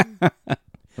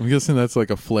 I'm guessing that's like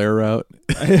a flare route.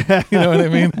 You know what I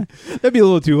mean? That'd be a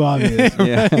little too obvious.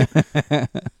 Yeah.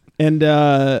 And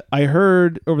I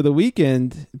heard over the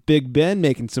weekend Big Ben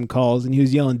making some calls, and he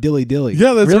was yelling "dilly dilly."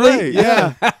 Yeah, that's right.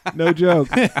 Yeah, no joke.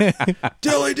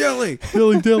 Dilly dilly,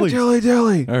 dilly dilly, dilly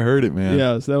dilly. I heard it, man.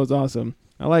 Yeah, so that was awesome.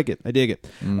 I like it. I dig it.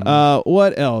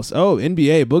 What else? Oh,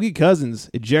 NBA. Boogie Cousins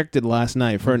ejected last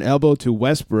night for an elbow to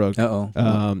Westbrook.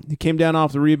 He came down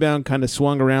off the rebound, kind of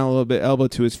swung around a little bit, elbow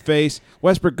to his face.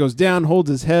 Westbrook goes down, holds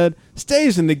his head,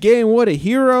 stays in the game. What a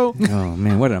hero. Oh,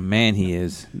 man, what a man he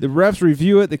is. The refs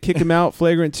review it. They kick him out,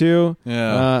 flagrant 2.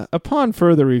 Yeah. Upon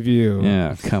further review.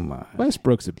 Yeah, come on.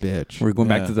 Westbrook's a bitch. We're going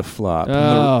back to the flop.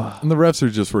 And the refs are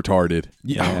just retarded.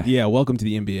 Yeah, welcome to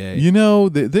the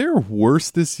NBA. They're worse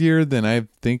this year than I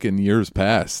think in years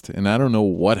past, and I don't know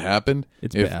what happened.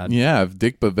 It's bad. Yeah, if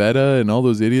Dick Bavetta and all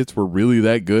those idiots were really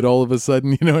that good all of a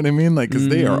sudden, you know what I mean? Like, because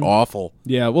they are awful.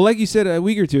 Yeah, well, like you said a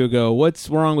week or two ago, what's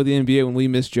wrong with the NBA when we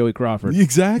miss Joey Crawford?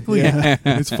 Exactly. Yeah.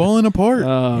 It's falling apart.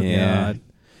 Oh, God.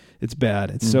 It's bad.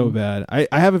 It's so bad.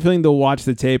 I have a feeling they'll watch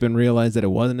the tape and realize that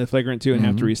it wasn't a flagrant 2 and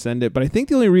have to resend it. But I think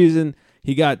the only reason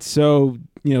he got so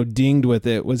dinged with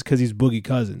it was because he's Boogie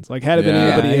Cousins. Like, had it been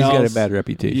anybody else, he's got a bad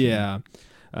reputation. Yeah.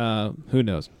 Who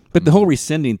knows? But the whole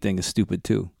rescinding thing is stupid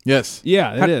too. Yes.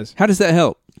 Yeah, it is. How does that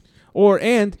help?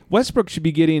 And Westbrook should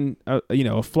be getting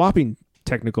a flopping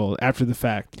technical after the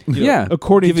fact. Yeah.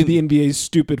 According to the NBA's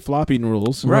stupid flopping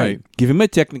rules. Right. Give him a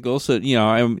technical. So,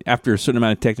 after a certain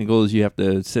amount of technicals, you have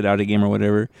to sit out a game or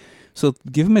whatever. So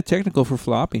give him a technical for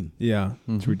flopping. Yeah,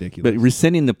 it's ridiculous. But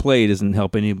rescinding the play doesn't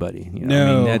help anybody.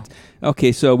 No.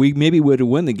 Okay, so we maybe would have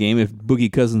won the game if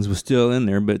Boogie Cousins was still in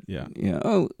there. But,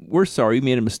 we're sorry. We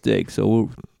made a mistake. So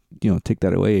we'll, take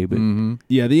that away. But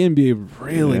yeah, the NBA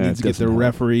really needs to get their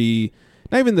referee,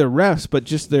 not even their refs, but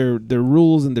just their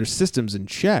rules and their systems in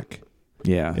check.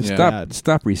 Yeah. It's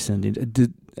Stop rescinding.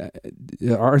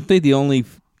 Aren't they the only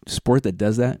sport that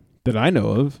does that? That I know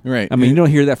of. Right. I mean, you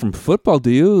don't hear that from football, do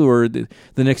you? Or the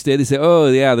next day they say, oh,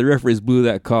 yeah, the referees blew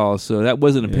that call, so that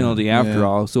wasn't a penalty after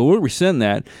all, so we'll rescind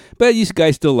that. But you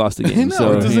guys still lost the game. No,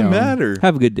 so, it doesn't matter.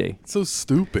 Have a good day. It's so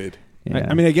stupid. Yeah.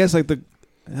 I mean, I guess like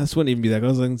this wouldn't even be that. I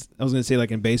was going to say like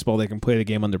in baseball they can play the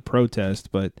game under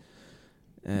protest, but...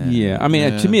 yeah, I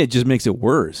mean, to me it just makes it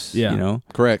worse. Yeah.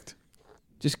 Correct.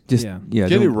 Just get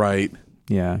it right.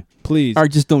 Yeah. Please. Or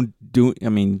just don't do it. I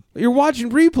mean... You're watching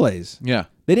replays. Yeah.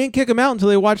 They didn't kick him out until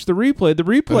they watched the replay. The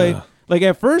replay, like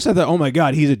at first I thought, oh my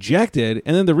God, he's ejected.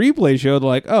 And then the replay showed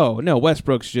like, oh no,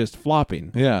 Westbrook's just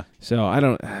flopping. Yeah. So I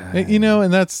don't...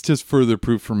 and that's just further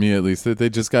proof for me at least that they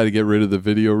just got to get rid of the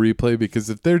video replay, because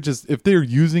if they're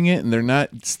using it and they're not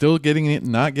still getting it,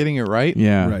 not getting it right,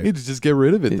 Right. you just get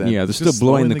rid of it then. Yeah, they're It's still just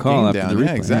blowing slowing the call game after down. the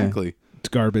Yeah, replay. exactly. It's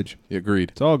garbage. Agreed.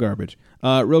 It's all garbage.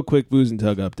 Real quick, Booze and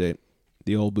Tug update.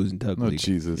 The old Booze and Tug Oh, league.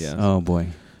 Jesus. Yeah. Oh, boy.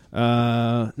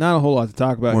 Not a whole lot to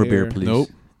talk about More here. beer, please. Nope.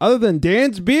 Other than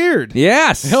Dan's beard.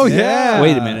 Yes. Hell yeah.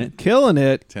 Wait a minute. Killing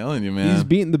it. Telling you, man. He's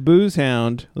beating the Booze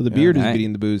Hound. Well, the beard is Right.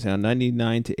 beating the Booze Hound.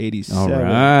 99 to 87. All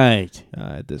right.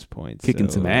 At this point. Kicking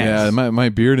So, some ass. Yeah, my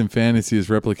beard in fantasy is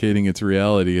replicating its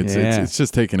reality. It's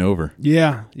just taking over.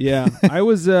 Yeah. I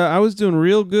was doing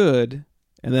real good,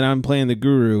 and then I'm playing the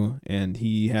Guru, and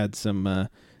he had some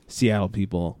Seattle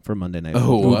people for Monday Night.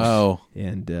 Oh, Football. wow.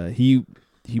 And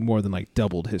he more than like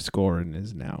doubled his score and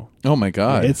is now. Oh, my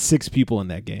God. It's 6 people in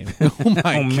that game. Oh,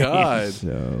 my God.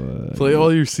 So Play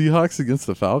all your Seahawks against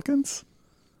the Falcons?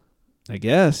 I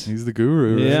guess. He's the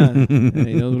guru. Right? Yeah. And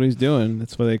he knows what he's doing.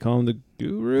 That's why they call him the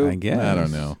Guru. I guess. I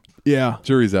don't know. Yeah.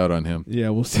 Jury's out on him. Yeah,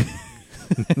 we'll see.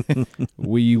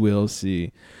 We will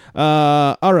see.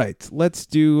 All right. Let's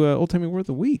do Old Timey Word of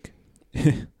the Week.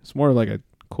 It's more like a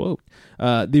quote.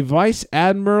 The Vice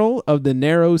Admiral of the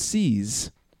Narrow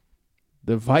Seas.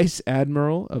 The Vice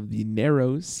Admiral of the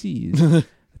Narrow Seas.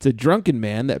 It's a drunken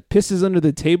man that pisses under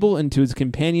the table into his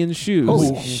companion's shoes.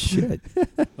 Holy shit.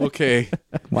 Okay.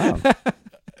 Wow.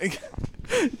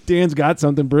 Dan's got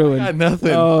something brewing. I got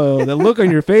nothing. Oh, the look on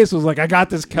your face was like, I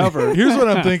got this covered. Here's what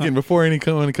I'm thinking before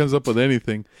anyone comes up with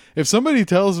anything. If somebody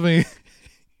tells me,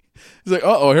 he's like,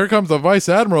 uh-oh, here comes the Vice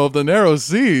Admiral of the Narrow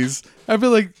Seas, I'd be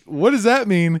like, what does that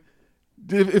mean?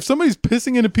 If somebody's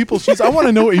pissing into people's shoes, I want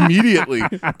to know immediately.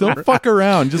 Don't fuck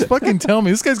around. Just fucking tell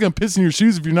me. This guy's going to piss in your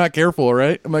shoes if you're not careful, all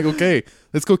right? I'm like, okay,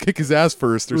 let's go kick his ass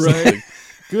first or something.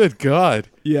 Good God.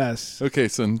 Yes. Okay,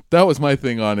 so that was my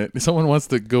thing on it. If someone wants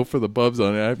to go for the bubs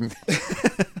on it, I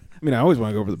mean, I always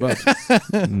want to go for the Bucks.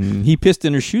 He pissed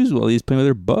in her shoes while he was playing with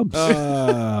her bubs.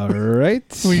 All right.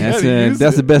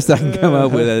 That's the best I can come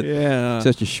up with at Yeah.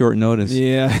 such a short notice.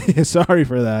 Yeah. Sorry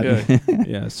for that.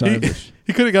 Yeah. Sorry.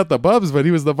 He could have got the bubs, but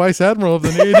he was the Vice Admiral of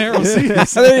the Narrow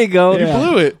Seas. There you go. He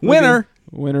blew it. Winner.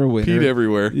 Winner. Peed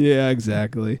everywhere. Yeah,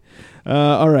 exactly.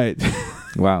 All right.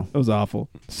 Wow. That was awful.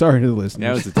 Sorry to the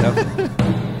listeners. That was a tough one.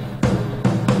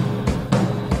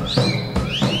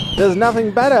 There's nothing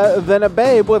better than a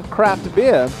babe with craft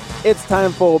beer. It's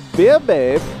time for Beer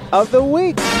Babe of the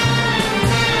Week.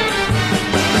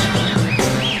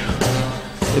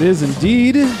 It is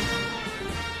indeed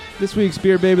this week's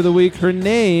Beer Babe of the Week. Her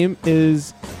name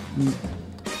is,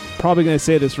 probably going to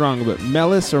say this wrong, but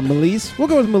Melis or Melise. We'll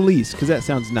go with Melise because that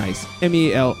sounds nice.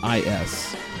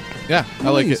 Melis. Yeah, I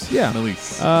like it. Yeah.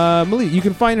 Melise. Melise. You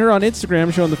can find her on Instagram,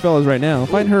 I'm showing the fellas right now.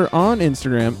 Find her on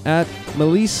Instagram at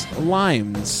Melise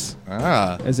Limes.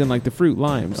 As in like the fruit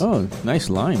limes. Oh, nice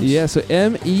limes. Yeah, so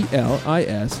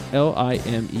Melislimes.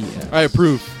 I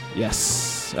approve.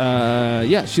 Yes.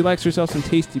 Yeah, she likes herself some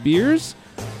tasty beers.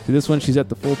 So this one, she's at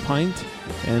the full pint,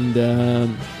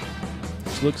 and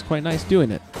she looks quite nice doing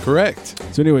it. Correct.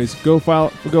 So, anyways, go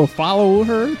follow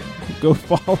her. Go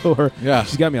follow her. Yeah.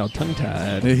 She's got me all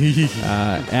tongue-tied.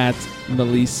 At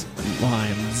Melise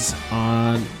Limes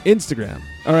on Instagram.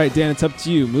 All right, Dan, it's up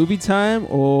to you. Movie time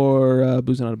or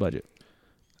boozing on a budget?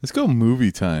 Let's go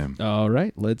movie time. All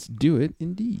right, let's do it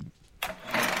indeed.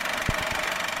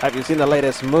 Have you seen the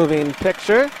latest moving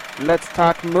picture? Let's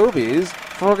talk movies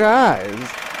for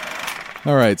guys.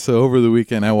 All right, so over the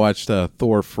weekend I watched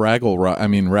Thor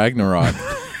Ragnarok.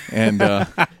 And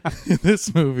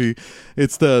this movie,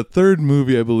 it's the third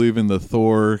movie, I believe, in the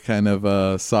Thor kind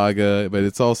of saga, but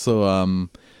it's also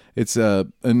it's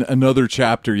another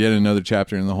chapter, yet another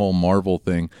chapter in the whole Marvel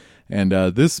thing. And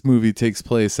this movie takes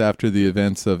place after the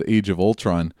events of Age of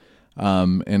Ultron.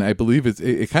 And I believe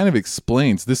it kind of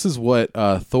explains, this is what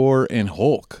Thor and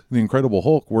Hulk, the Incredible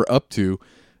Hulk, were up to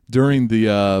during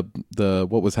the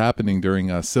what was happening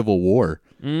during Civil War,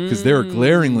 because they were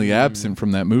glaringly absent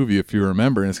from that movie, if you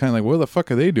remember. And it's kind of like, what the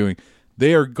fuck are they doing?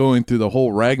 They are going through the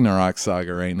whole Ragnarok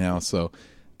saga right now, so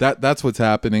that's what's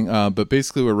happening. But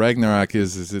basically, what Ragnarok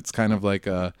is it's kind of like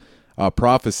a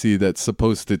prophecy that's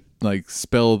supposed to like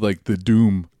spell like the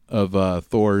doom of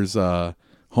Thor's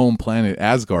home planet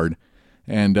Asgard,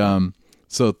 and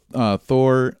so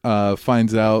Thor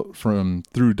finds out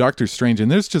through Doctor Strange, and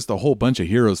there's just a whole bunch of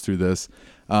heroes through this,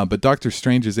 but Doctor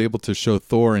Strange is able to show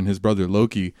Thor and his brother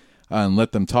Loki and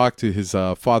let them talk to his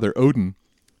father Odin,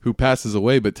 who passes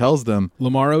away, but tells them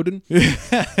Lamar Odin.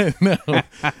 No,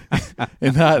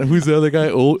 and not who's the other guy?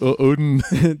 Odin.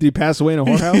 Did he pass away in a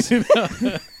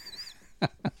whorehouse?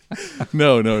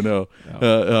 No.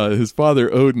 His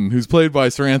father Odin, who's played by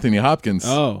Sir Anthony Hopkins.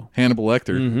 Oh, Hannibal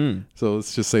Lecter. Mm-hmm. So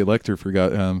let's just say Lecter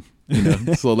forgot.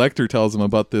 So Lecter tells him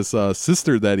about this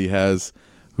sister that he has,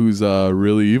 who's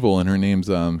really evil, and her name's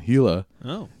Hela.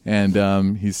 Oh,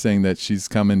 and he's saying that she's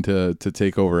coming to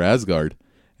take over Asgard.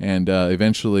 And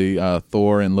eventually,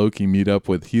 Thor and Loki meet up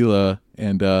with Hela.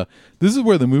 And this is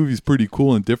where the movie's pretty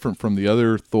cool and different from the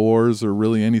other Thors or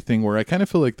really anything, where I kind of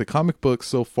feel like the comic books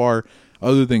so far,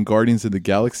 other than Guardians of the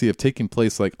Galaxy, have taken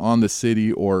place like on the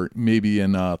city or maybe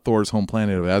in Thor's home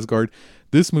planet of Asgard.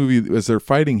 This movie, as they're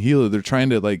fighting Hela, they're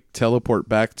trying to like teleport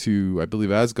back to, I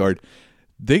believe, Asgard.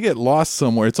 They get lost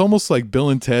somewhere. It's almost like Bill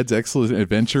and Ted's Excellent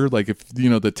Adventure. Like if,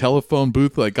 the telephone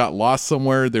booth like got lost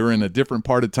somewhere, they were in a different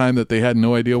part of time that they had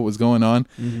no idea what was going on.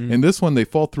 Mm-hmm. And this one, they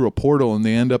fall through a portal and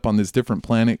they end up on this different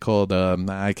planet called,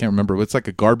 I can't remember. It's like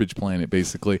a garbage planet,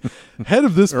 basically. Head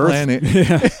of this planet.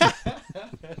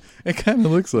 It kind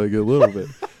of looks like it a little bit.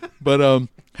 But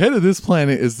head of this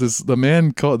planet is the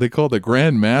man they call the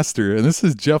Grand Master, and this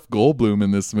is Jeff Goldblum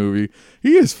in this movie.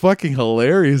 He is fucking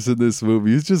hilarious in this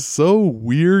movie. He's just so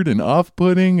weird and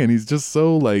off-putting, and he's just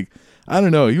so like, I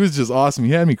don't know. He was just awesome.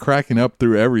 He had me cracking up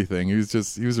through everything. He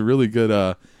was a really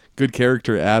good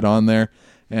character to add on there.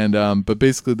 And but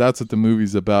basically that's what the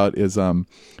movie's about, is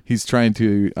he's trying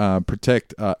to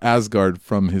protect Asgard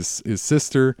from his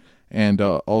sister, and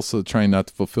also trying not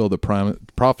to fulfill the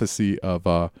prophecy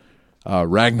of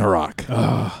Ragnarok.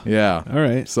 Oh. Yeah. All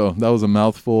right. So that was a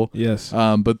mouthful. Yes.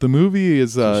 But the movie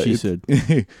is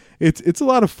it's a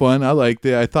lot of fun. I liked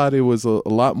it. I thought it was a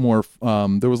lot more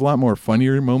there was a lot more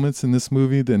funnier moments in this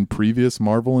movie than previous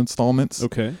Marvel installments.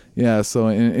 Okay. Yeah, so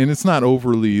and it's not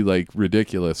overly like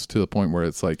ridiculous to the point where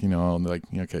it's like, like,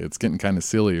 okay, it's getting kind of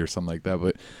silly or something like that,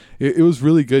 but it was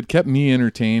really good. Kept me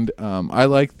entertained. I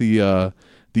like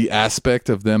the aspect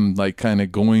of them like kind of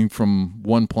going from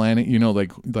one planet,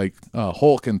 like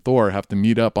Hulk and Thor have to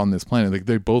meet up on this planet. Like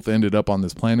they both ended up on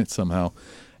this planet somehow,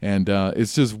 and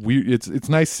it's just weird. It's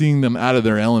nice seeing them out of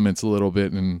their elements a little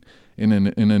bit and in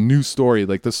a new story.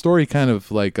 Like the story kind of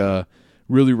like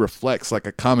really reflects like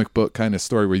a comic book kind of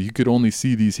story where you could only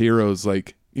see these heroes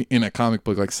like in a comic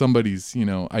book, like somebody's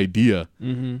idea,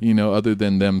 other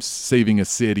than them saving a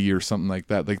city or something like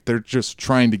that. Like they're just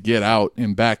trying to get out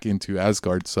and back into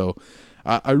Asgard. So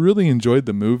I really enjoyed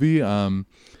the movie. I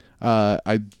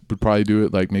would probably do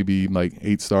it like maybe like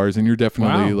 8 stars, and you're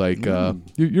definitely like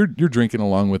you're drinking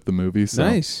along with the movie. So.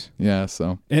 Nice. Yeah.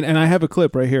 So and I have a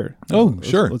clip right here. Oh,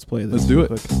 sure. Let's play this. Let's do it.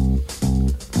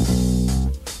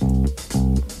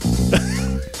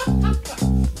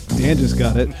 Dan just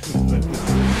got it.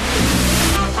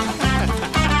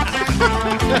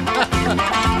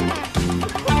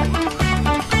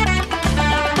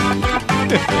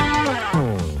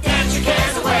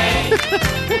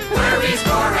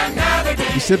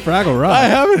 You said Fraggle Rock. I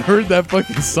haven't heard that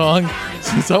fucking song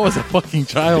since I was a fucking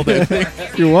child, I think.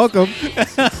 You're welcome.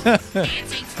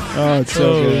 Oh, it's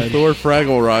so good. Thor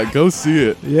Fraggle Rock. Go see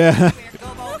it. Yeah.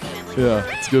 Yeah,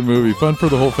 it's a good movie. Fun for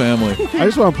the whole family. I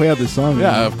just want to play out this song.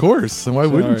 Yeah, of course. And why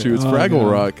wouldn't you? It's Fraggle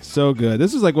Rock. So good.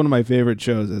 This is like one of my favorite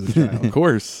shows as a child. Of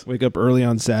course. Wake up early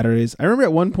on Saturdays. I remember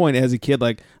at one point as a kid,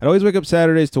 like I'd always wake up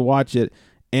Saturdays to watch it.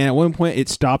 And at one point, it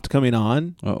stopped coming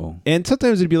on. Uh-oh. And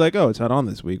sometimes it'd be like, oh, it's not on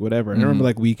this week, whatever. And I remember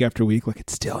like week after week, like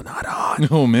it's still not on.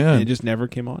 Oh, man. And it just never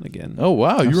came on again. Oh,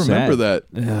 wow. You remember that.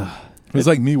 Yeah. It was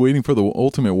like me waiting for the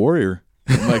Ultimate Warrior.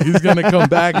 I'm like, he's going to come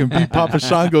back and beat Papa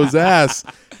Shango's ass.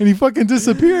 And he fucking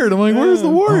disappeared. I'm like, where's the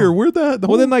Warrior? Where'd that?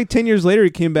 Well, then like 10 years later, he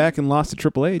came back and lost to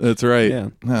Triple H. That's right. Yeah.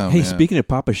 Oh, hey, man. speaking of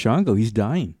Papa Shango, he's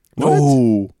dying.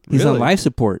 Oh, He's Really? on life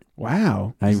support.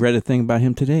 Wow. I read a thing about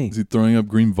him today. is he throwing up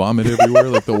green vomit everywhere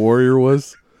like the warrior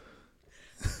was?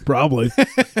 Probably.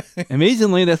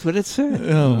 Amazingly, that's what it said.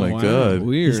 Oh my Wow, god. He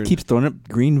Weird. just keeps throwing up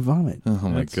green vomit. Oh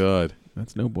my That's- god.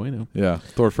 That's no bueno. Yeah,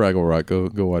 Thor Fraggle Rock.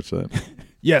 Go watch that.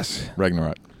 Yes.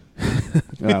 Ragnarok.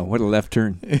 Wow, what a left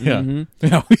turn. Yeah. Mhm.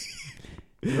 Yeah.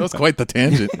 That was quite the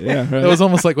tangent. Yeah. Right. That was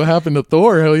almost like what happened to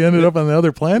Thor. How he ended up on the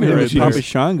other planet Where right did there. Papa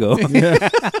Shango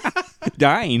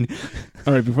dying.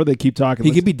 All right. Before they keep talking,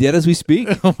 He could be dead as we speak.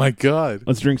 Oh my god.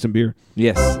 let's drink some beer.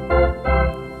 Yes.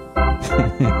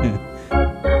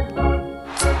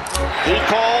 He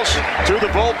calls to the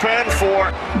bullpen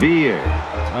for Beer.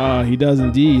 He does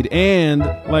indeed. And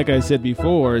like I said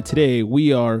before, today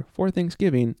we are, for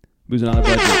Thanksgiving, boozing on a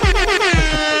budget.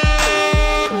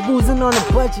 Boozing on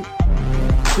a budget.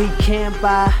 We can't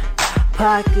buy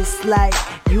pockets like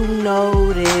you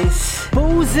know this.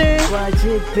 Boozing.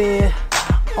 Budget beer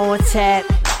on tap.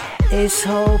 It's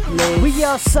hopeless. We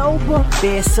all sober.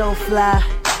 Beer so fly.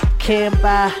 Can't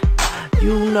buy.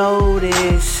 You know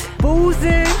this.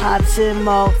 Boozing. Hops and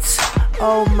malts.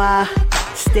 Oh my.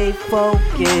 Stay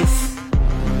focused.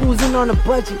 Boozing on a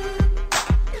budget.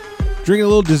 Drinking a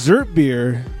little dessert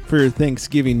beer for your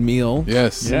Thanksgiving meal.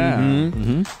 Yes. Yeah.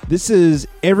 Mhm. This is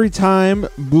Every Time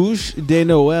Bouche de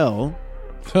Noël.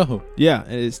 Oh, Yeah,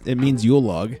 it means Yule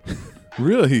log.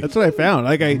 really? That's what I found.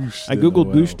 Like I de googled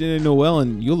Noël. Bouche de Noël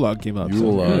and Yule log came up.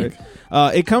 Yule log.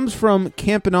 It comes from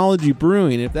Campanology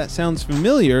Brewing. If that sounds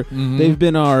familiar, Mhm. they've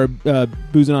been our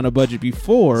boozing on a budget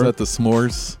before. Is that the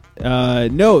s'mores?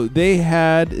 No, they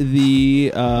had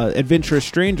the Adventurous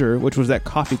Stranger, which was that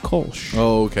coffee Kolsch.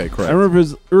 Oh, okay, correct. I remember it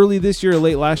was early this year or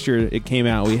late last year it came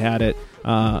out. We had it.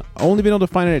 Only been able to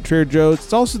find it at Trader Joe's.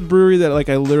 It's also the brewery that like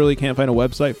I literally can't find a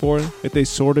website for. Like they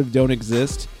sort of don't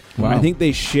exist. Wow. I think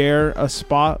they share a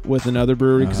spot with another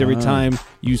brewery because every time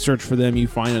you search for them, you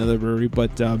find another brewery.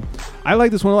 But I like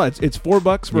this one a lot. It's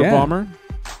 $4 for a Yeah. bomber.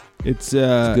 It's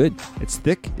good. It's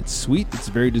thick. It's sweet. It's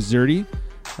very desserty.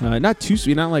 Not too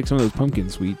sweet. Not like some of those pumpkin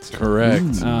sweets. Correct.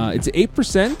 It's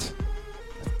 8%,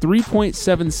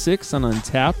 3.76 on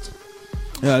Untapped.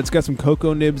 It's got some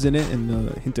cocoa nibs in it and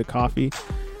a hint of coffee.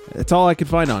 That's all I could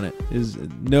find on it. Is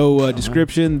no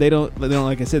description. They don't.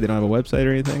 Like I said, they don't have a website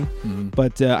or anything. Mhm.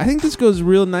 But I think this goes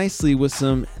real nicely with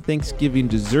some Thanksgiving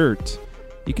dessert.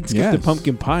 You can skip the Yes.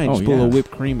 pumpkin pie and Oh, just pull yeah. a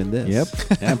whipped cream in this.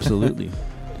 Yep, absolutely.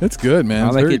 That's good, man. I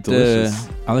It's like very it. delicious.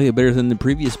 I like it better than the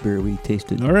previous beer we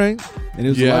tasted. All right. And it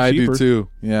was a Yeah, lot I cheaper. do too.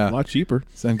 A Yeah. lot cheaper.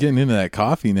 So I'm getting into that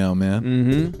coffee now, man.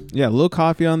 Mm-hmm. Yeah, a little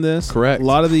coffee on this. Correct. A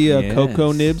lot of the Yes.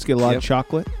 cocoa nibs get a lot of Yep.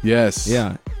 chocolate. Yes.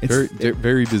 Yeah. It's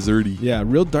Very desserty. yeah,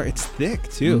 real dark. It's thick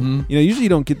too. Mhm. You know, usually you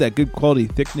don't get that good quality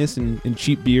thickness in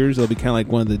cheap beers. It'll be kind of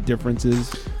like one of the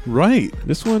differences. Right.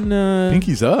 This one,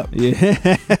 Pinky's up. yeah,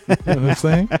 You know what I'm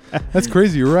saying? That's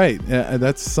crazy. You're right.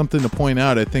 That's something to point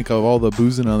out. I think of all the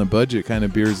boozing on a budget kind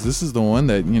of beers, this is the one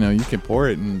that, you know, you can pour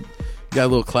it and you got a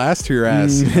little class to your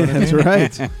ass. You know what I that's mean?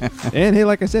 right. And hey,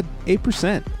 like I said,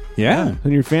 8%. Yeah.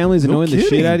 When your family's No annoying the shit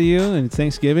kidding. out of you and it's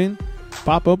Thanksgiving,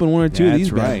 pop open one or two of That's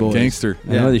these bad right. boys. Gangster.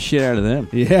 I know the shit out of them.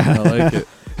 Yeah. I like it.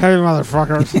 Hey,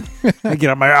 motherfuckers. Get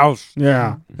out of my house.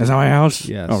 Yeah. Is that my house?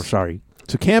 Yes. Oh, sorry.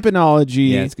 So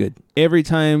Campanology. Yeah, it's good. Every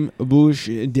Time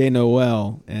Bouche de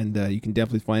Noël, and you can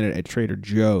definitely find it at Trader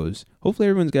Joe's. Hopefully,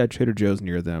 everyone's got a Trader Joe's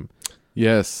near them.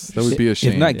 Yes. That would be a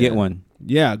shame. If not, get Yeah. one.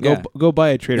 Yeah, Yeah. go buy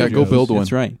a Trader Yeah, Joe's. go build one.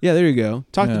 That's right. Yeah, there you go.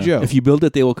 Talk to Yeah. Joe. If you build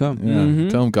it, they will come. Yeah. Mhm.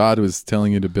 Tell him God was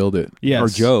telling you to build it. yes. Or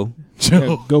Joe.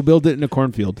 Yeah, go build it in a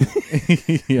cornfield.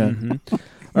 Yeah. Mhm.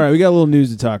 All right, we got a little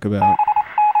news to talk about.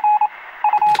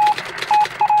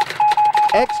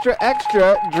 Extra,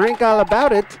 extra, drink all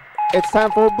about it. It's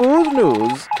time for booze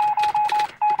news.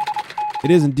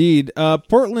 It is indeed.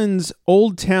 Portland's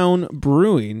Old Town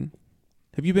Brewing.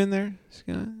 Have you been there,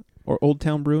 Scott? Or Old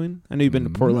Town Brewing? I know you've been to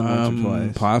Portland once or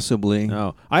twice. Possibly.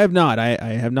 No, I have not. I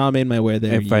have not made my way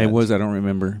there If I yet. was, I don't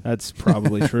remember. That's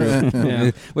probably true.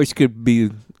 Yeah. Which could be,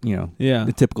 you know, Yeah.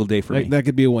 the typical day for me. That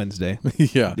could be a Wednesday.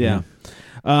 Yeah. Yeah.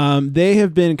 They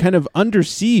have been kind of under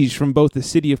siege from both the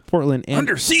city of Portland and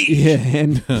Under siege? yeah,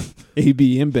 and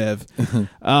AB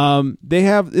InBev. They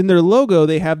have in their logo.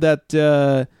 They have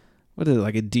that what is it,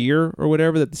 like a deer or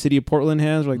whatever that the city of Portland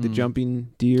has, like the jumping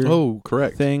deer. Oh,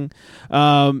 correct. Thing.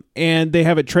 And they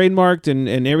have it trademarked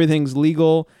and everything's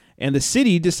legal. And the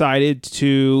city decided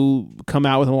to come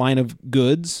out with a line of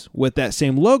goods with that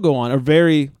same logo on, are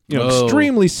very,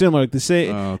 extremely similar. Like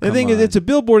the thing is, it's a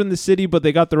billboard in the city, but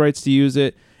they got the rights to use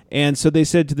it. And so they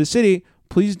said to the city,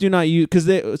 please do not use,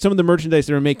 because some of the merchandise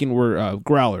they were making were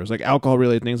growlers, like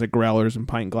alcohol-related things like growlers and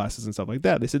pint glasses and stuff like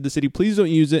that. They said to the city, please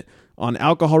don't use it on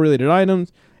alcohol-related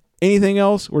items. Anything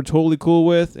else, we're totally cool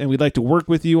with, and we'd like to work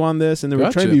with you on this. And they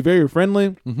were trying to be very friendly.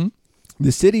 Mm-hmm.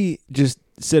 The city just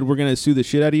said, we're going to sue the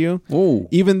shit out of you. Oh.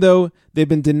 Even though they've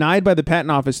been denied by the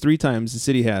patent office 3 times, the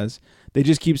city has. They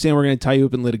just keep saying, we're going to tie you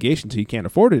up in litigation so you can't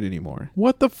afford it anymore.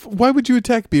 What the? Why would you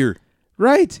attack beer?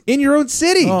 Right. In your own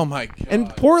city. Oh, my God. And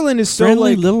Portland is so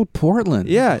Friendly like... little Portland.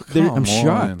 Yeah. I'm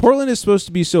shocked. Portland is supposed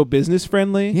to be so business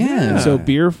friendly. Yeah. So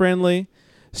beer friendly.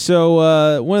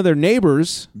 So one of their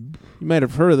neighbors, you might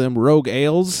have heard of them, Rogue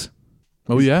Ales.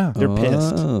 Oh, yeah. They're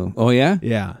pissed. Oh, yeah?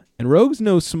 Yeah. And Rogue's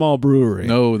no small brewery.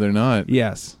 No, they're not.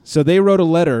 Yes. So they wrote a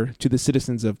letter to the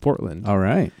citizens of Portland. All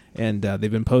right. And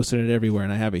they've been posting it everywhere,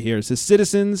 and I have it here. It says,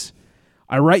 Citizens,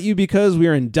 I write you because we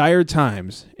are in dire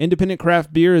times. Independent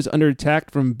craft beer is under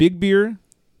attack from big beer,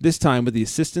 this time with the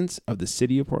assistance of the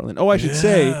city of Portland. Oh, I should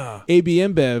say, AB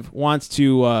InBev wants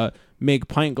to make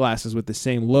pint glasses with the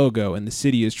same logo, and the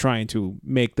city is trying to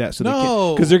make that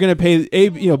so because they're going to pay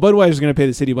Budweiser's going to pay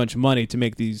the city a bunch of money to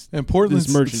make these and Portland's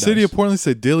this merchandise. The city of Portland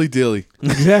said dilly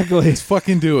exactly. Let's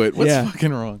fucking do it. What's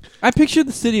fucking wrong? I picture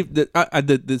the city,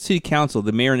 the city council,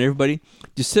 the mayor, and everybody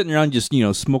just sitting around, just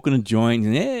smoking a joint,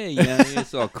 and hey,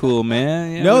 it's all cool,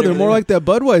 man. Yeah, no, they're more like that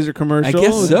Budweiser commercial. I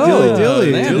guess so.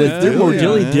 Dilly. They're more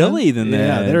dilly than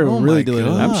that. Yeah, they're really dilly.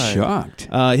 I'm shocked.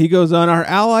 He goes on. Our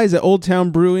allies at Old Town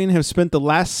Brewing have spent the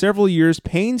last several years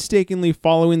painstakingly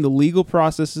following the legal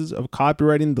processes of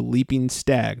copyrighting the Leaping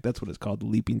Stag. That's what it's called, the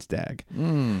Leaping Stag.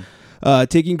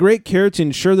 Taking great care to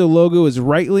ensure the logo is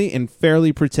rightly and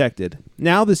fairly protected.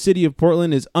 Now the city of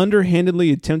Portland is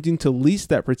underhandedly attempting to lease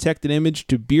that protected image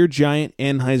to beer giant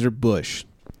Anheuser-Busch.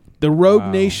 The Rogue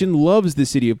Nation loves the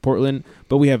city of Portland,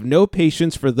 but we have no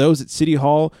patience for those at City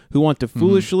Hall who want to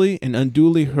foolishly and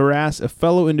unduly harass a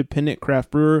fellow independent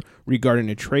craft brewer regarding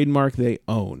a trademark they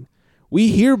own. We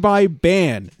hereby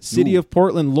ban City of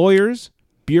Portland lawyers,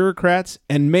 bureaucrats,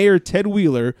 and Mayor Ted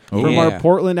Wheeler from our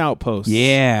Portland outposts.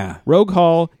 Yeah. Rogue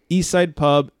Hall, Eastside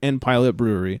Pub, and Pilot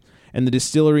Brewery, and the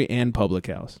distillery and public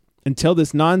house. Until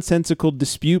this nonsensical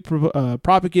dispute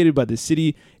propagated by the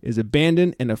city is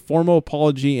abandoned and a formal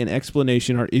apology and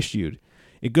explanation are issued.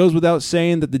 It goes without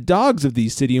saying that the dogs of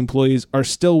these city employees are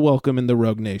still welcome in the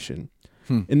Rogue Nation.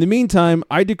 In the meantime,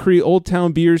 I decree Old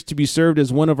Town beers to be served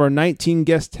as one of our 19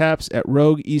 guest taps at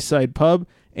Rogue Eastside Pub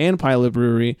and Pilot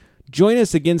Brewery. Join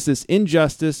us against this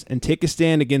injustice and take a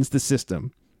stand against the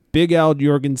system. Big Al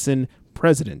Jorgensen,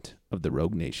 President of the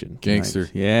Rogue Nation. Gangster.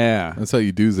 Nice. Yeah. That's how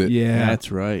you do it. Yeah. That's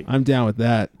right. I'm down with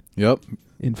that. Yep.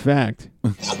 In fact.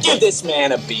 Give this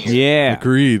man a beer. Yeah.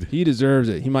 Agreed. He deserves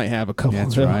it. He might have a couple.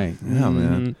 That's right. Yeah,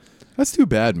 man. That's too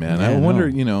bad, man. Yeah, I wonder,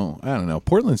 I don't know.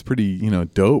 Portland's pretty,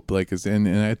 dope. Like, and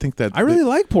I think that I really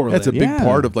like Portland. That's a big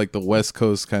part of like the West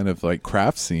Coast kind of like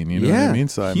craft scene. You know what I mean?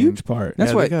 So huge part.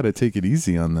 That's why I got to take it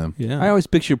easy on them. Yeah. I always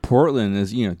picture Portland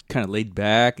as kind of laid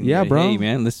back. And, bro. Hey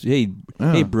man,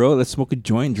 hey bro, let's smoke a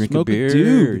joint, drink a beer.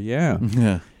 Dude. Yeah.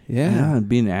 Yeah.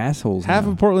 Being assholes. Half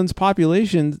now. of Portland's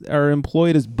population are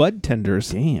employed as bud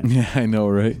tenders. Damn. Yeah, I know,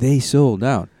 right? They sold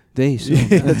out. That's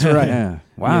right. Yeah.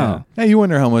 Wow. Yeah, you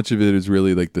wonder how much of it is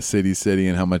really like the city,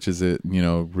 and how much is it,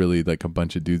 really like a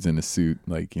bunch of dudes in a suit,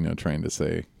 like trying to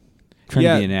say, trying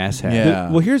to be an asshat. Yeah.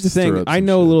 Well, here's the thing. I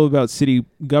know a little about city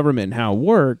government and how it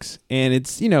works, and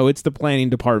it's it's the planning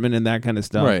department and that kind of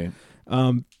stuff. Right.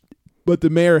 But the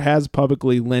mayor has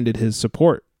publicly lended his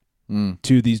support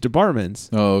to these departments.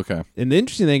 Oh, okay. And the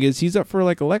interesting thing is he's up for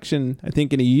election, I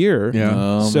think, in a year. Yeah.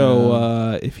 Oh,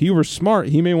 so if he were smart,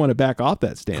 he may want to back off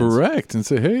that stance. Correct. And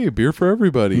say, hey, beer for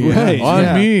everybody. Right.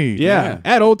 On me. Yeah.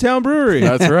 At Old Town Brewery.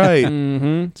 That's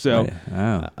right.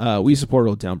 So we support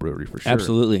Old Town Brewery for sure.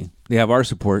 Absolutely. They have our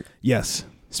support. Yes.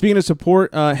 Speaking of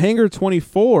support, Hangar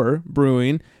 24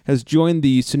 Brewing has joined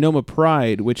the Sonoma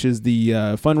Pride, which is the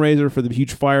fundraiser for the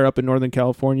huge fire up in Northern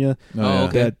California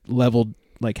that leveled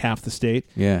like half the state.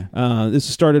 Yeah. This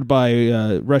is started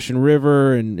by Russian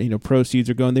River, and proceeds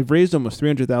are going. They've raised almost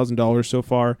 $300,000 so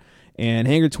far. And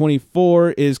Hangar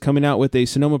 24 is coming out with a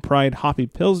Sonoma Pride Hoppy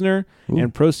Pilsner,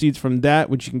 and proceeds from that,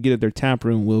 which you can get at their tap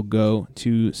room, will go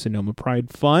to Sonoma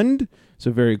Pride Fund. So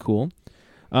very cool.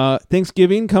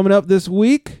 Thanksgiving coming up this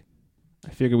week. I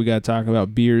figure we got to talk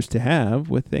about beers to have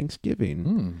with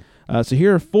Thanksgiving. So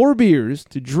here are 4 beers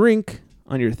to drink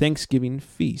on your Thanksgiving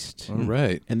feast. All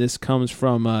right. And this comes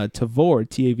from Tavour,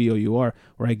 Tavour,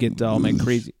 where I get all my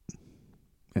crazy...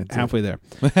 halfway there.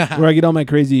 Where I get all my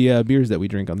crazy beers that we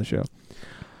drink on the show.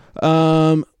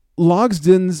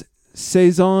 Logsdon's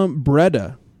Saison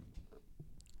Breda.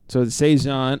 So the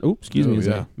Saison... Oh, excuse me as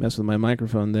I mess with my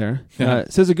microphone there.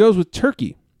 It says it goes with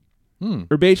turkey.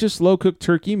 Herbaceous, slow-cooked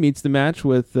turkey meets the match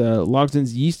with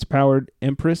Logsdon's yeast-powered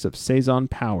Empress of Saison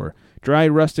Power. Dry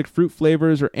rustic fruit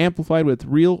flavors are amplified with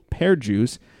real pear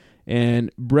juice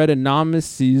and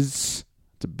Brettanomyces,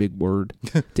 it's a big word,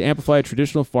 to amplify a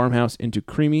traditional farmhouse into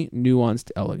creamy,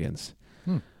 nuanced elegance.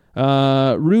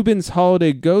 Reuben's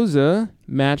Holiday Goza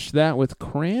matched that with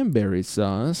cranberry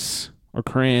sauce or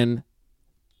cranberry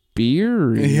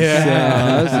sauce.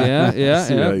 Yeah.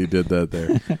 See how you did that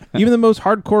there. Even the most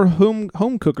hardcore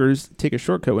home cookers take a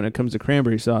shortcut when it comes to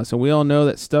cranberry sauce, and we all know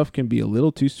that stuff can be a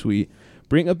little too sweet.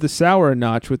 Bring up the sour a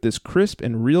notch with this crisp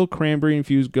and real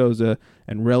cranberry-infused goza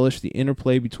and relish the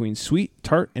interplay between sweet,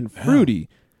 tart, and fruity.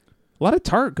 A lot of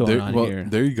tart going on here.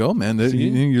 There you go, man.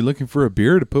 You're looking for a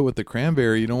beer to put with the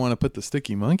cranberry. You don't want to put the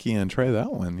sticky monkey in. Try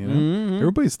that one. You know,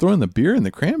 everybody's throwing the beer in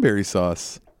the cranberry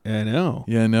sauce. I know.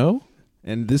 Yeah, I know.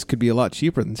 And this could be a lot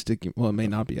cheaper than sticky. Well, it may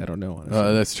not be. I don't know.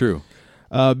 Honestly. That's true.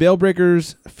 Bale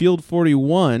Breakers Field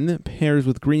 41 pairs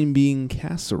with green bean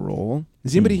casserole.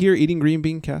 Is anybody here eating green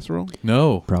bean casserole?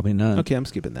 No. Probably not. Okay, I'm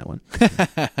skipping that one.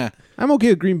 I'm okay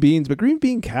with green beans, but green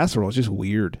bean casserole is just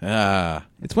weird.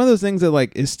 It's one of those things that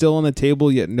like is still on the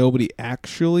table, yet nobody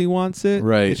actually wants it.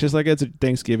 Right. It's just like it's a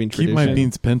Thanksgiving tradition. Keep my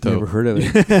beans pinto. Never heard of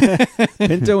it.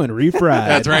 Pinto and refried.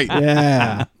 That's right.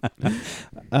 Yeah. Is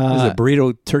it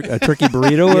a turkey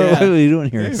burrito? Yeah. What are you doing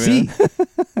here? Hey, See,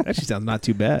 actually sounds not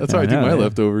too bad. That's how I do my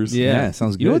leftovers. Yeah,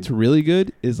 sounds good. You know what's really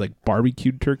good is like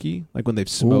barbecued turkey, like when they've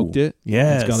smoked it.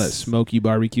 Yes. It's got that smoky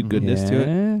barbecue goodness to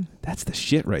it. That's the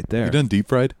shit right there. You done deep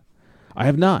fried? I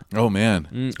have not. Oh man,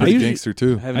 it's I pretty usually- gangster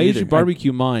too. I usually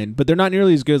barbecue mine, but they're not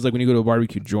nearly as good as like when you go to a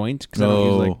barbecue joint because I don't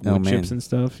use like Oh, wood man. chips and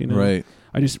stuff. You know, Right.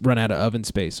 I just run out of oven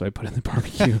space, so I put it in the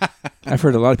barbecue. I've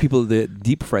heard a lot of people that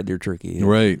deep fried their turkey.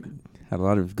 Right. Had a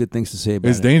lot of good things to say about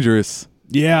It's it. dangerous.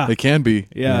 Yeah. It can be.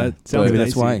 Yeah, it sounds Maybe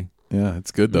that's dicey. why. Yeah,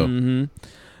 it's good though. Mm-hmm.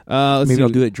 Let's Maybe see. I'll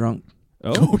do it drunk.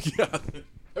 Oh, Yeah,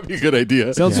 that'd be a good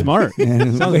idea. sounds smart.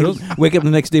 Sounds real. Wake up the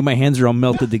next day, my hands are all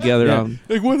melted together. Yeah.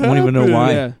 Like what I won't even know happened?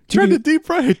 why. Yeah. Tried to deep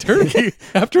fry a turkey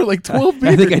after like 12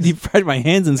 beers. I think I deep fried my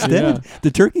hands instead. Yeah.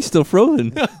 The turkey's still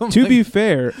frozen. To be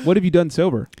fair, what have you done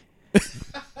sober?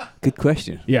 Good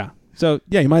question. Yeah. So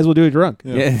yeah, you might as well do it drunk.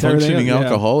 Yeah, Yeah. functioning Yeah.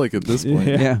 alcoholic at this point.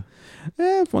 Yeah.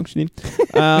 Yeah. Functioning.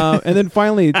 And then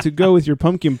finally, to go with your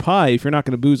pumpkin pie, if you're not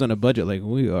going to booze on a budget like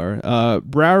we are,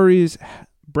 Bowery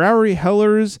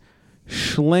Heller's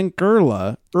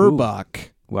Schlenkerla Urbach.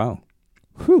 Wow.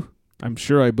 Whew. I'm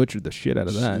sure I butchered the shit out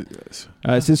of that.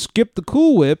 It says skip the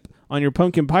Cool Whip on your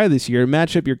pumpkin pie this year.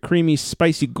 Match up your creamy,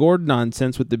 spicy gourd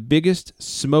nonsense with the biggest,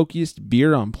 smokiest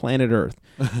beer on planet Earth.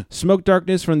 Smoke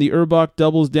darkness from the Urbach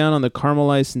doubles down on the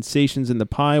caramelized sensations in the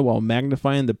pie while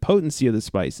magnifying the potency of the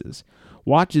spices.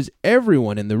 Watch as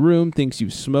everyone in the room thinks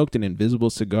you've smoked an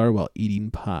invisible cigar while eating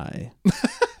pie.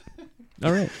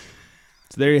 All right.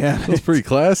 So there you have it. That's pretty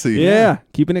classy. Yeah,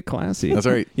 keeping it classy. That's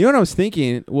right. You know what I was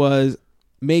thinking was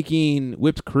making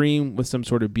whipped cream with some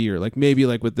sort of beer, like maybe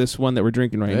like with this one that we're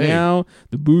drinking right now,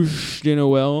 the Bouche de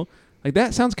Noël. Like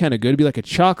that sounds kind of good. It'd be like a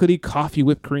chocolatey coffee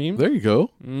whipped cream. There you go.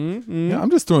 Mm-hmm. Yeah,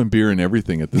 I'm just throwing beer in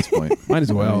everything at this point. Might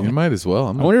as well. You might as well.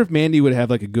 I wonder if Mandy would have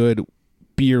like a good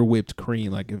beer whipped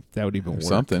cream, like if that would even work.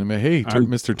 Something. I mean, hey,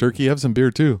 Mr. Turkey, have some beer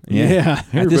too. Yeah. At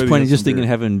this Everybody point, I'm has just some thinking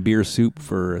beer. of having beer soup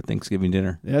for Thanksgiving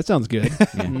dinner. Yeah, that sounds good.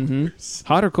 Mm-hmm.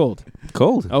 Hot or cold?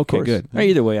 Cold. of Okay, course. good.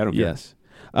 Either way, I don't care. Yes.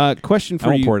 Question for I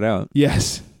won't you. pour it out.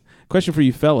 Yes. Question for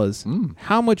you fellas.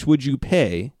 How much would you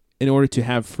pay in order to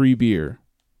have free beer?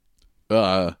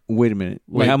 Wait a minute.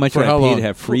 Like, how much for would I how pay long? to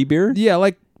have free beer? Yeah,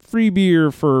 like free beer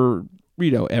for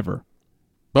Rito ever.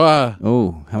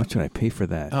 Oh, how much would I pay for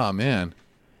that? Oh man,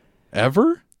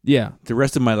 ever? Yeah. The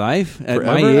rest of my life? At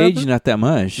my Forever, age, ever? not that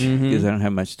much because Mhm. I don't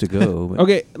have much to go. But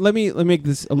Okay, let me make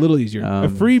this a little easier. A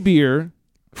free beer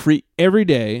free every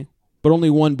day, but only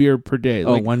one beer per day.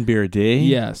 Oh, one beer a day?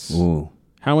 Yes. Ooh.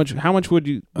 How much would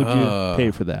you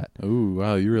pay for that? Ooh,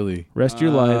 wow, you really Rest of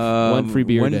your life, one free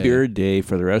beer one a day. beer a day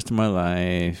for the rest of my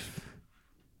life.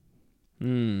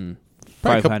 Probably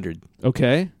a 500.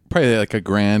 Okay. probably like a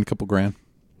grand, couple grand.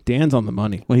 Dan's on the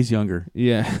money. Well, he's younger.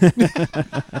 Yeah.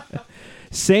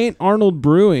 St. Arnold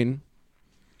Brewing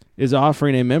is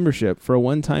offering a membership for a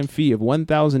one-time fee of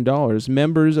 $1,000.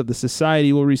 Members of the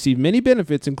society will receive many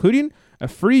benefits, including a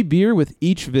free beer with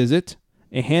each visit,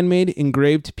 a handmade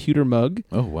engraved pewter mug,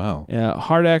 Oh wow,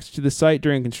 hard access to the site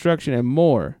during construction, and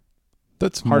more.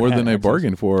 that's Hard more hat than I access.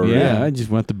 bargained for. Yeah. I just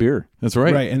want the beer. That's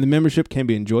right. Right, and the membership can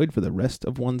be enjoyed for the rest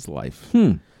of one's life.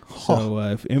 So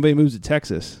if anybody moves to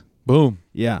Texas, Boom,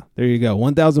 yeah, there you go.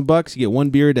 $1,000, you get one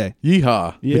beer a day.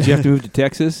 yeehaw. Yeah. But you have to move to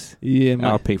Texas? Yeah,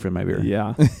 I'll pay for my beer.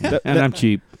 Yeah, And I'm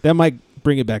cheap. that might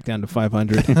bring it back down to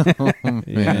 500. Man.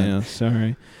 Yeah,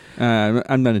 sorry.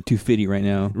 I'm not a 250 right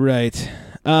now. Right.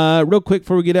 Real quick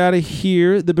before we get out of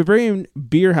here, the Bavarian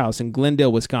Beer House in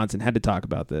Glendale, Wisconsin, had to talk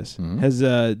about this. Has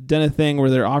done a thing where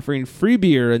they're offering free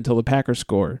beer until the Packers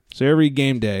score. So every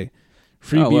game day,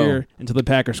 free beer until the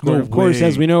Packers score. No of course, way.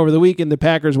 as we know, over the weekend, the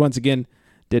Packers once again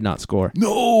did not score.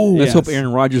 No. Let's hope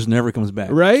Aaron Rodgers never comes back.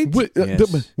 Right?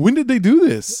 Yes. When did they do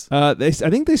this? I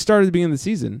think they started at the beginning of the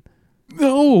season.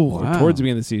 No. Or towards the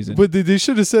beginning of the season. But they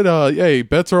should have said, hey,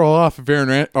 bets are all off if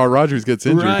Aaron Rodgers gets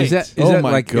injured. Right. Is that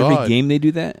my like God. every game they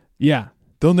do that? Yeah.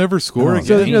 They'll never score again.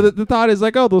 So, the thought is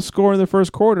like, the score in the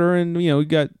first quarter, and, we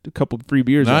got a couple free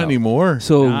beers Not out. anymore.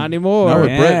 So Not anymore. Not with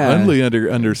Yeah. Brett Hundley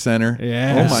under center.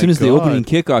 Yeah. Oh as my soon as the God. opening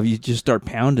kickoff, you just start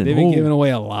pounding. They've been giving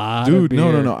away a lot of Dude,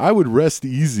 beer. no. I would rest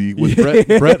easy with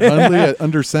Brett Hundley at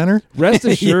under center. Rest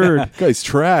assured, Guy's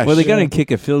trash. Well, they got to kick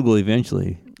a field goal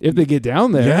eventually. if they get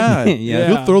down there. Yeah. Yeah.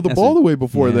 He'll throw the That's ball it. away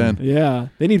before Yeah. then. Yeah.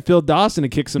 They need Phil Dawson to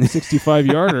kick some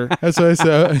 65-yarder. That's what I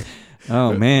said.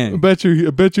 Oh I man. bet you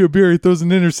a beer. He throws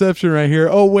an interception right here.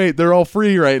 Oh wait, they're all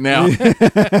free right now.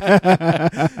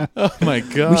 Oh my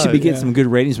God. We should be getting some good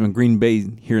ratings from Green Bay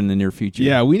here in the near future.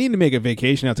 Yeah, we need to make a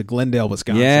vacation out to Glendale,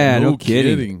 Wisconsin. Yeah, no No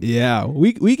kidding. Yeah,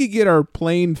 we could get our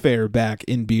plane fare back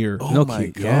in beer Oh No my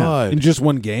kidding. Yeah. God. in just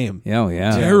one game. Yeah, oh,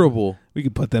 yeah. Terrible. We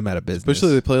could put them out of business.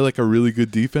 Especially they play like a really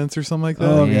good defense or something like that.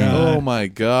 Oh, yeah. Oh my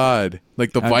God.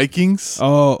 Like the Vikings.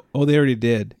 oh, they already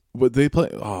did. What they play?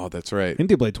 Oh, that's right. I think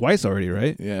they played twice already,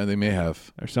 right? Yeah, they may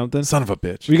have. Or something. Son of a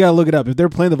bitch. We gotta look it up. If they're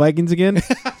playing the Vikings again,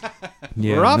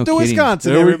 Yeah, we're off no to kidding.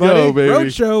 Wisconsin. There we everybody. go, baby.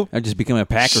 Road show. I just become a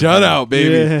Packer. Shut fan. out,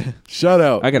 baby. Yeah. Shut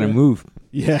out. I got to move.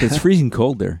 Yeah, It's freezing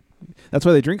cold there. that's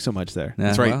why they drink so much there.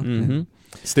 That's right. Well, Mm-hmm.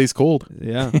 Stays cold.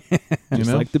 Yeah,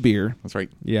 just know? like the beer. That's right.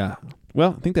 Yeah.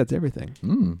 Well, I think that's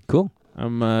everything. Cool.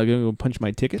 I'm gonna go punch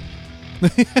my ticket.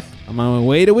 I'm on my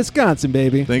way to Wisconsin,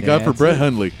 baby. Thank Yeah, God for that's Brett it.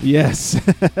 Hundley. Yes.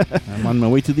 I'm on my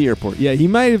way to the airport. Yeah, he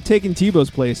might have taken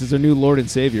Tebow's place as their new Lord and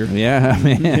Savior. Yeah,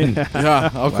 man. Yeah,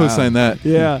 I'll co-sign that.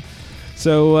 Yeah.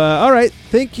 So, all right.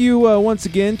 Thank you once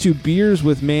again to Beers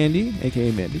with Mandy,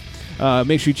 a.k.a. Mandy.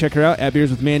 Make sure you check her out at Beers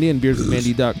with Mandy and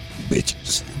beerswithmandy.com.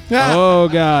 Bitches. Oh,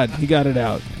 God. He got it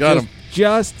out. Got him.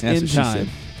 Just That's in what she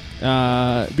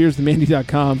time.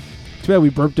 Beerswithmandy.com. Too bad we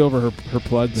burped over her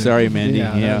plug. there. Sorry, Mandy.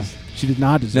 that Yeah. was- she did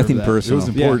not deserve Nothing that. personal. It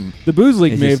was Yeah. important. The Booze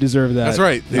League It's may just- have deserved that. That's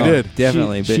right. They Oh, did.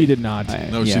 Definitely. She but did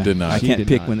not. No, she did not. I She can't did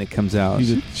pick not. when it comes out. She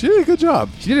did, She did a good job.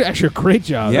 she did actually a great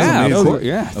job. Yeah, That of was course. a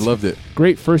Yeah. I loved it.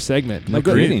 great first segment. No Like,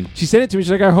 kidding. she sent it to me.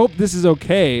 She's like, I hope this is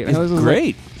okay. And It's I was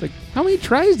great. Like, it's like, how many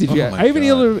tries did you Oh have? my I even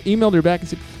God. emailed her back and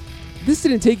said, this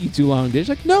didn't take you too long, did it? She's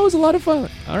like, no, it was a lot of fun.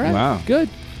 All right. Wow. Good.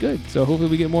 So hopefully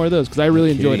we get more of those because I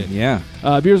really enjoyed it. Yeah.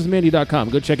 Beerswithmandy.com.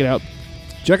 Go check it out.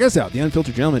 Check us out,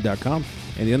 theunfilteredgentleman.com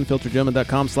and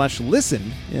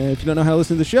theunfilteredgentleman.com/listen. If you don't know how to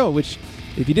listen to the show, which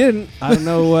if you didn't, I don't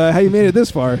know how you made it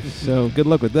this far. So good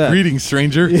luck with that. Greetings,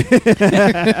 stranger.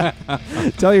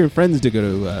 Tell your friends to go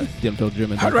to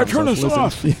theunfilteredgentleman.com. How do I turn this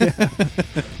off?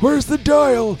 Where's the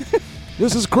dial?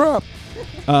 This is crap.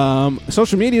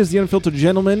 Social media is The Unfiltered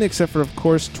Gentleman, except for, of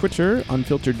course, Twitter,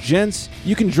 Unfiltered Gents.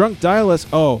 You can drunk dial us.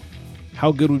 Oh,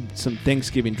 how good would some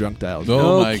Thanksgiving drunk dials be? Oh,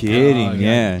 No my kidding. God.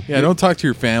 Yeah. Yeah, don't talk to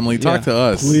your family. Talk Yeah. to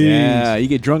us. Please. Yeah. You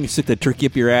get drunk, you stick the turkey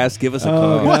up your ass, give us a Oh,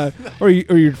 call. God. Or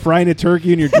you're frying a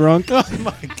turkey and you're drunk. Oh,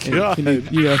 my God.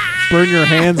 And you burn your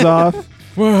hands off.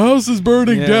 My house is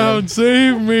burning Yeah. down.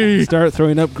 Save me. Start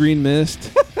throwing up green mist.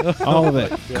 All of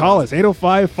it. Call us,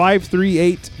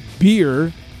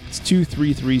 805-538-BEER. It's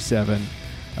 2337.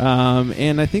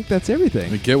 And I think that's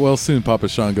everything. Get well soon, Papa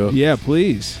Shango. Yeah,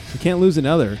 please. You can't lose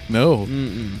another. No.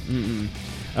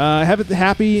 Have a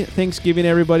happy Thanksgiving,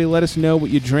 everybody. Let us know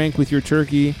what you drank with your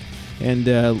turkey. And,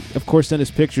 of course, send us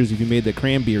pictures if you made the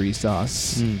cranberry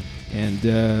sauce.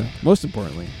 And most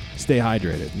importantly, stay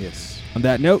hydrated. Yes. On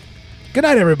that note, good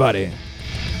night, everybody.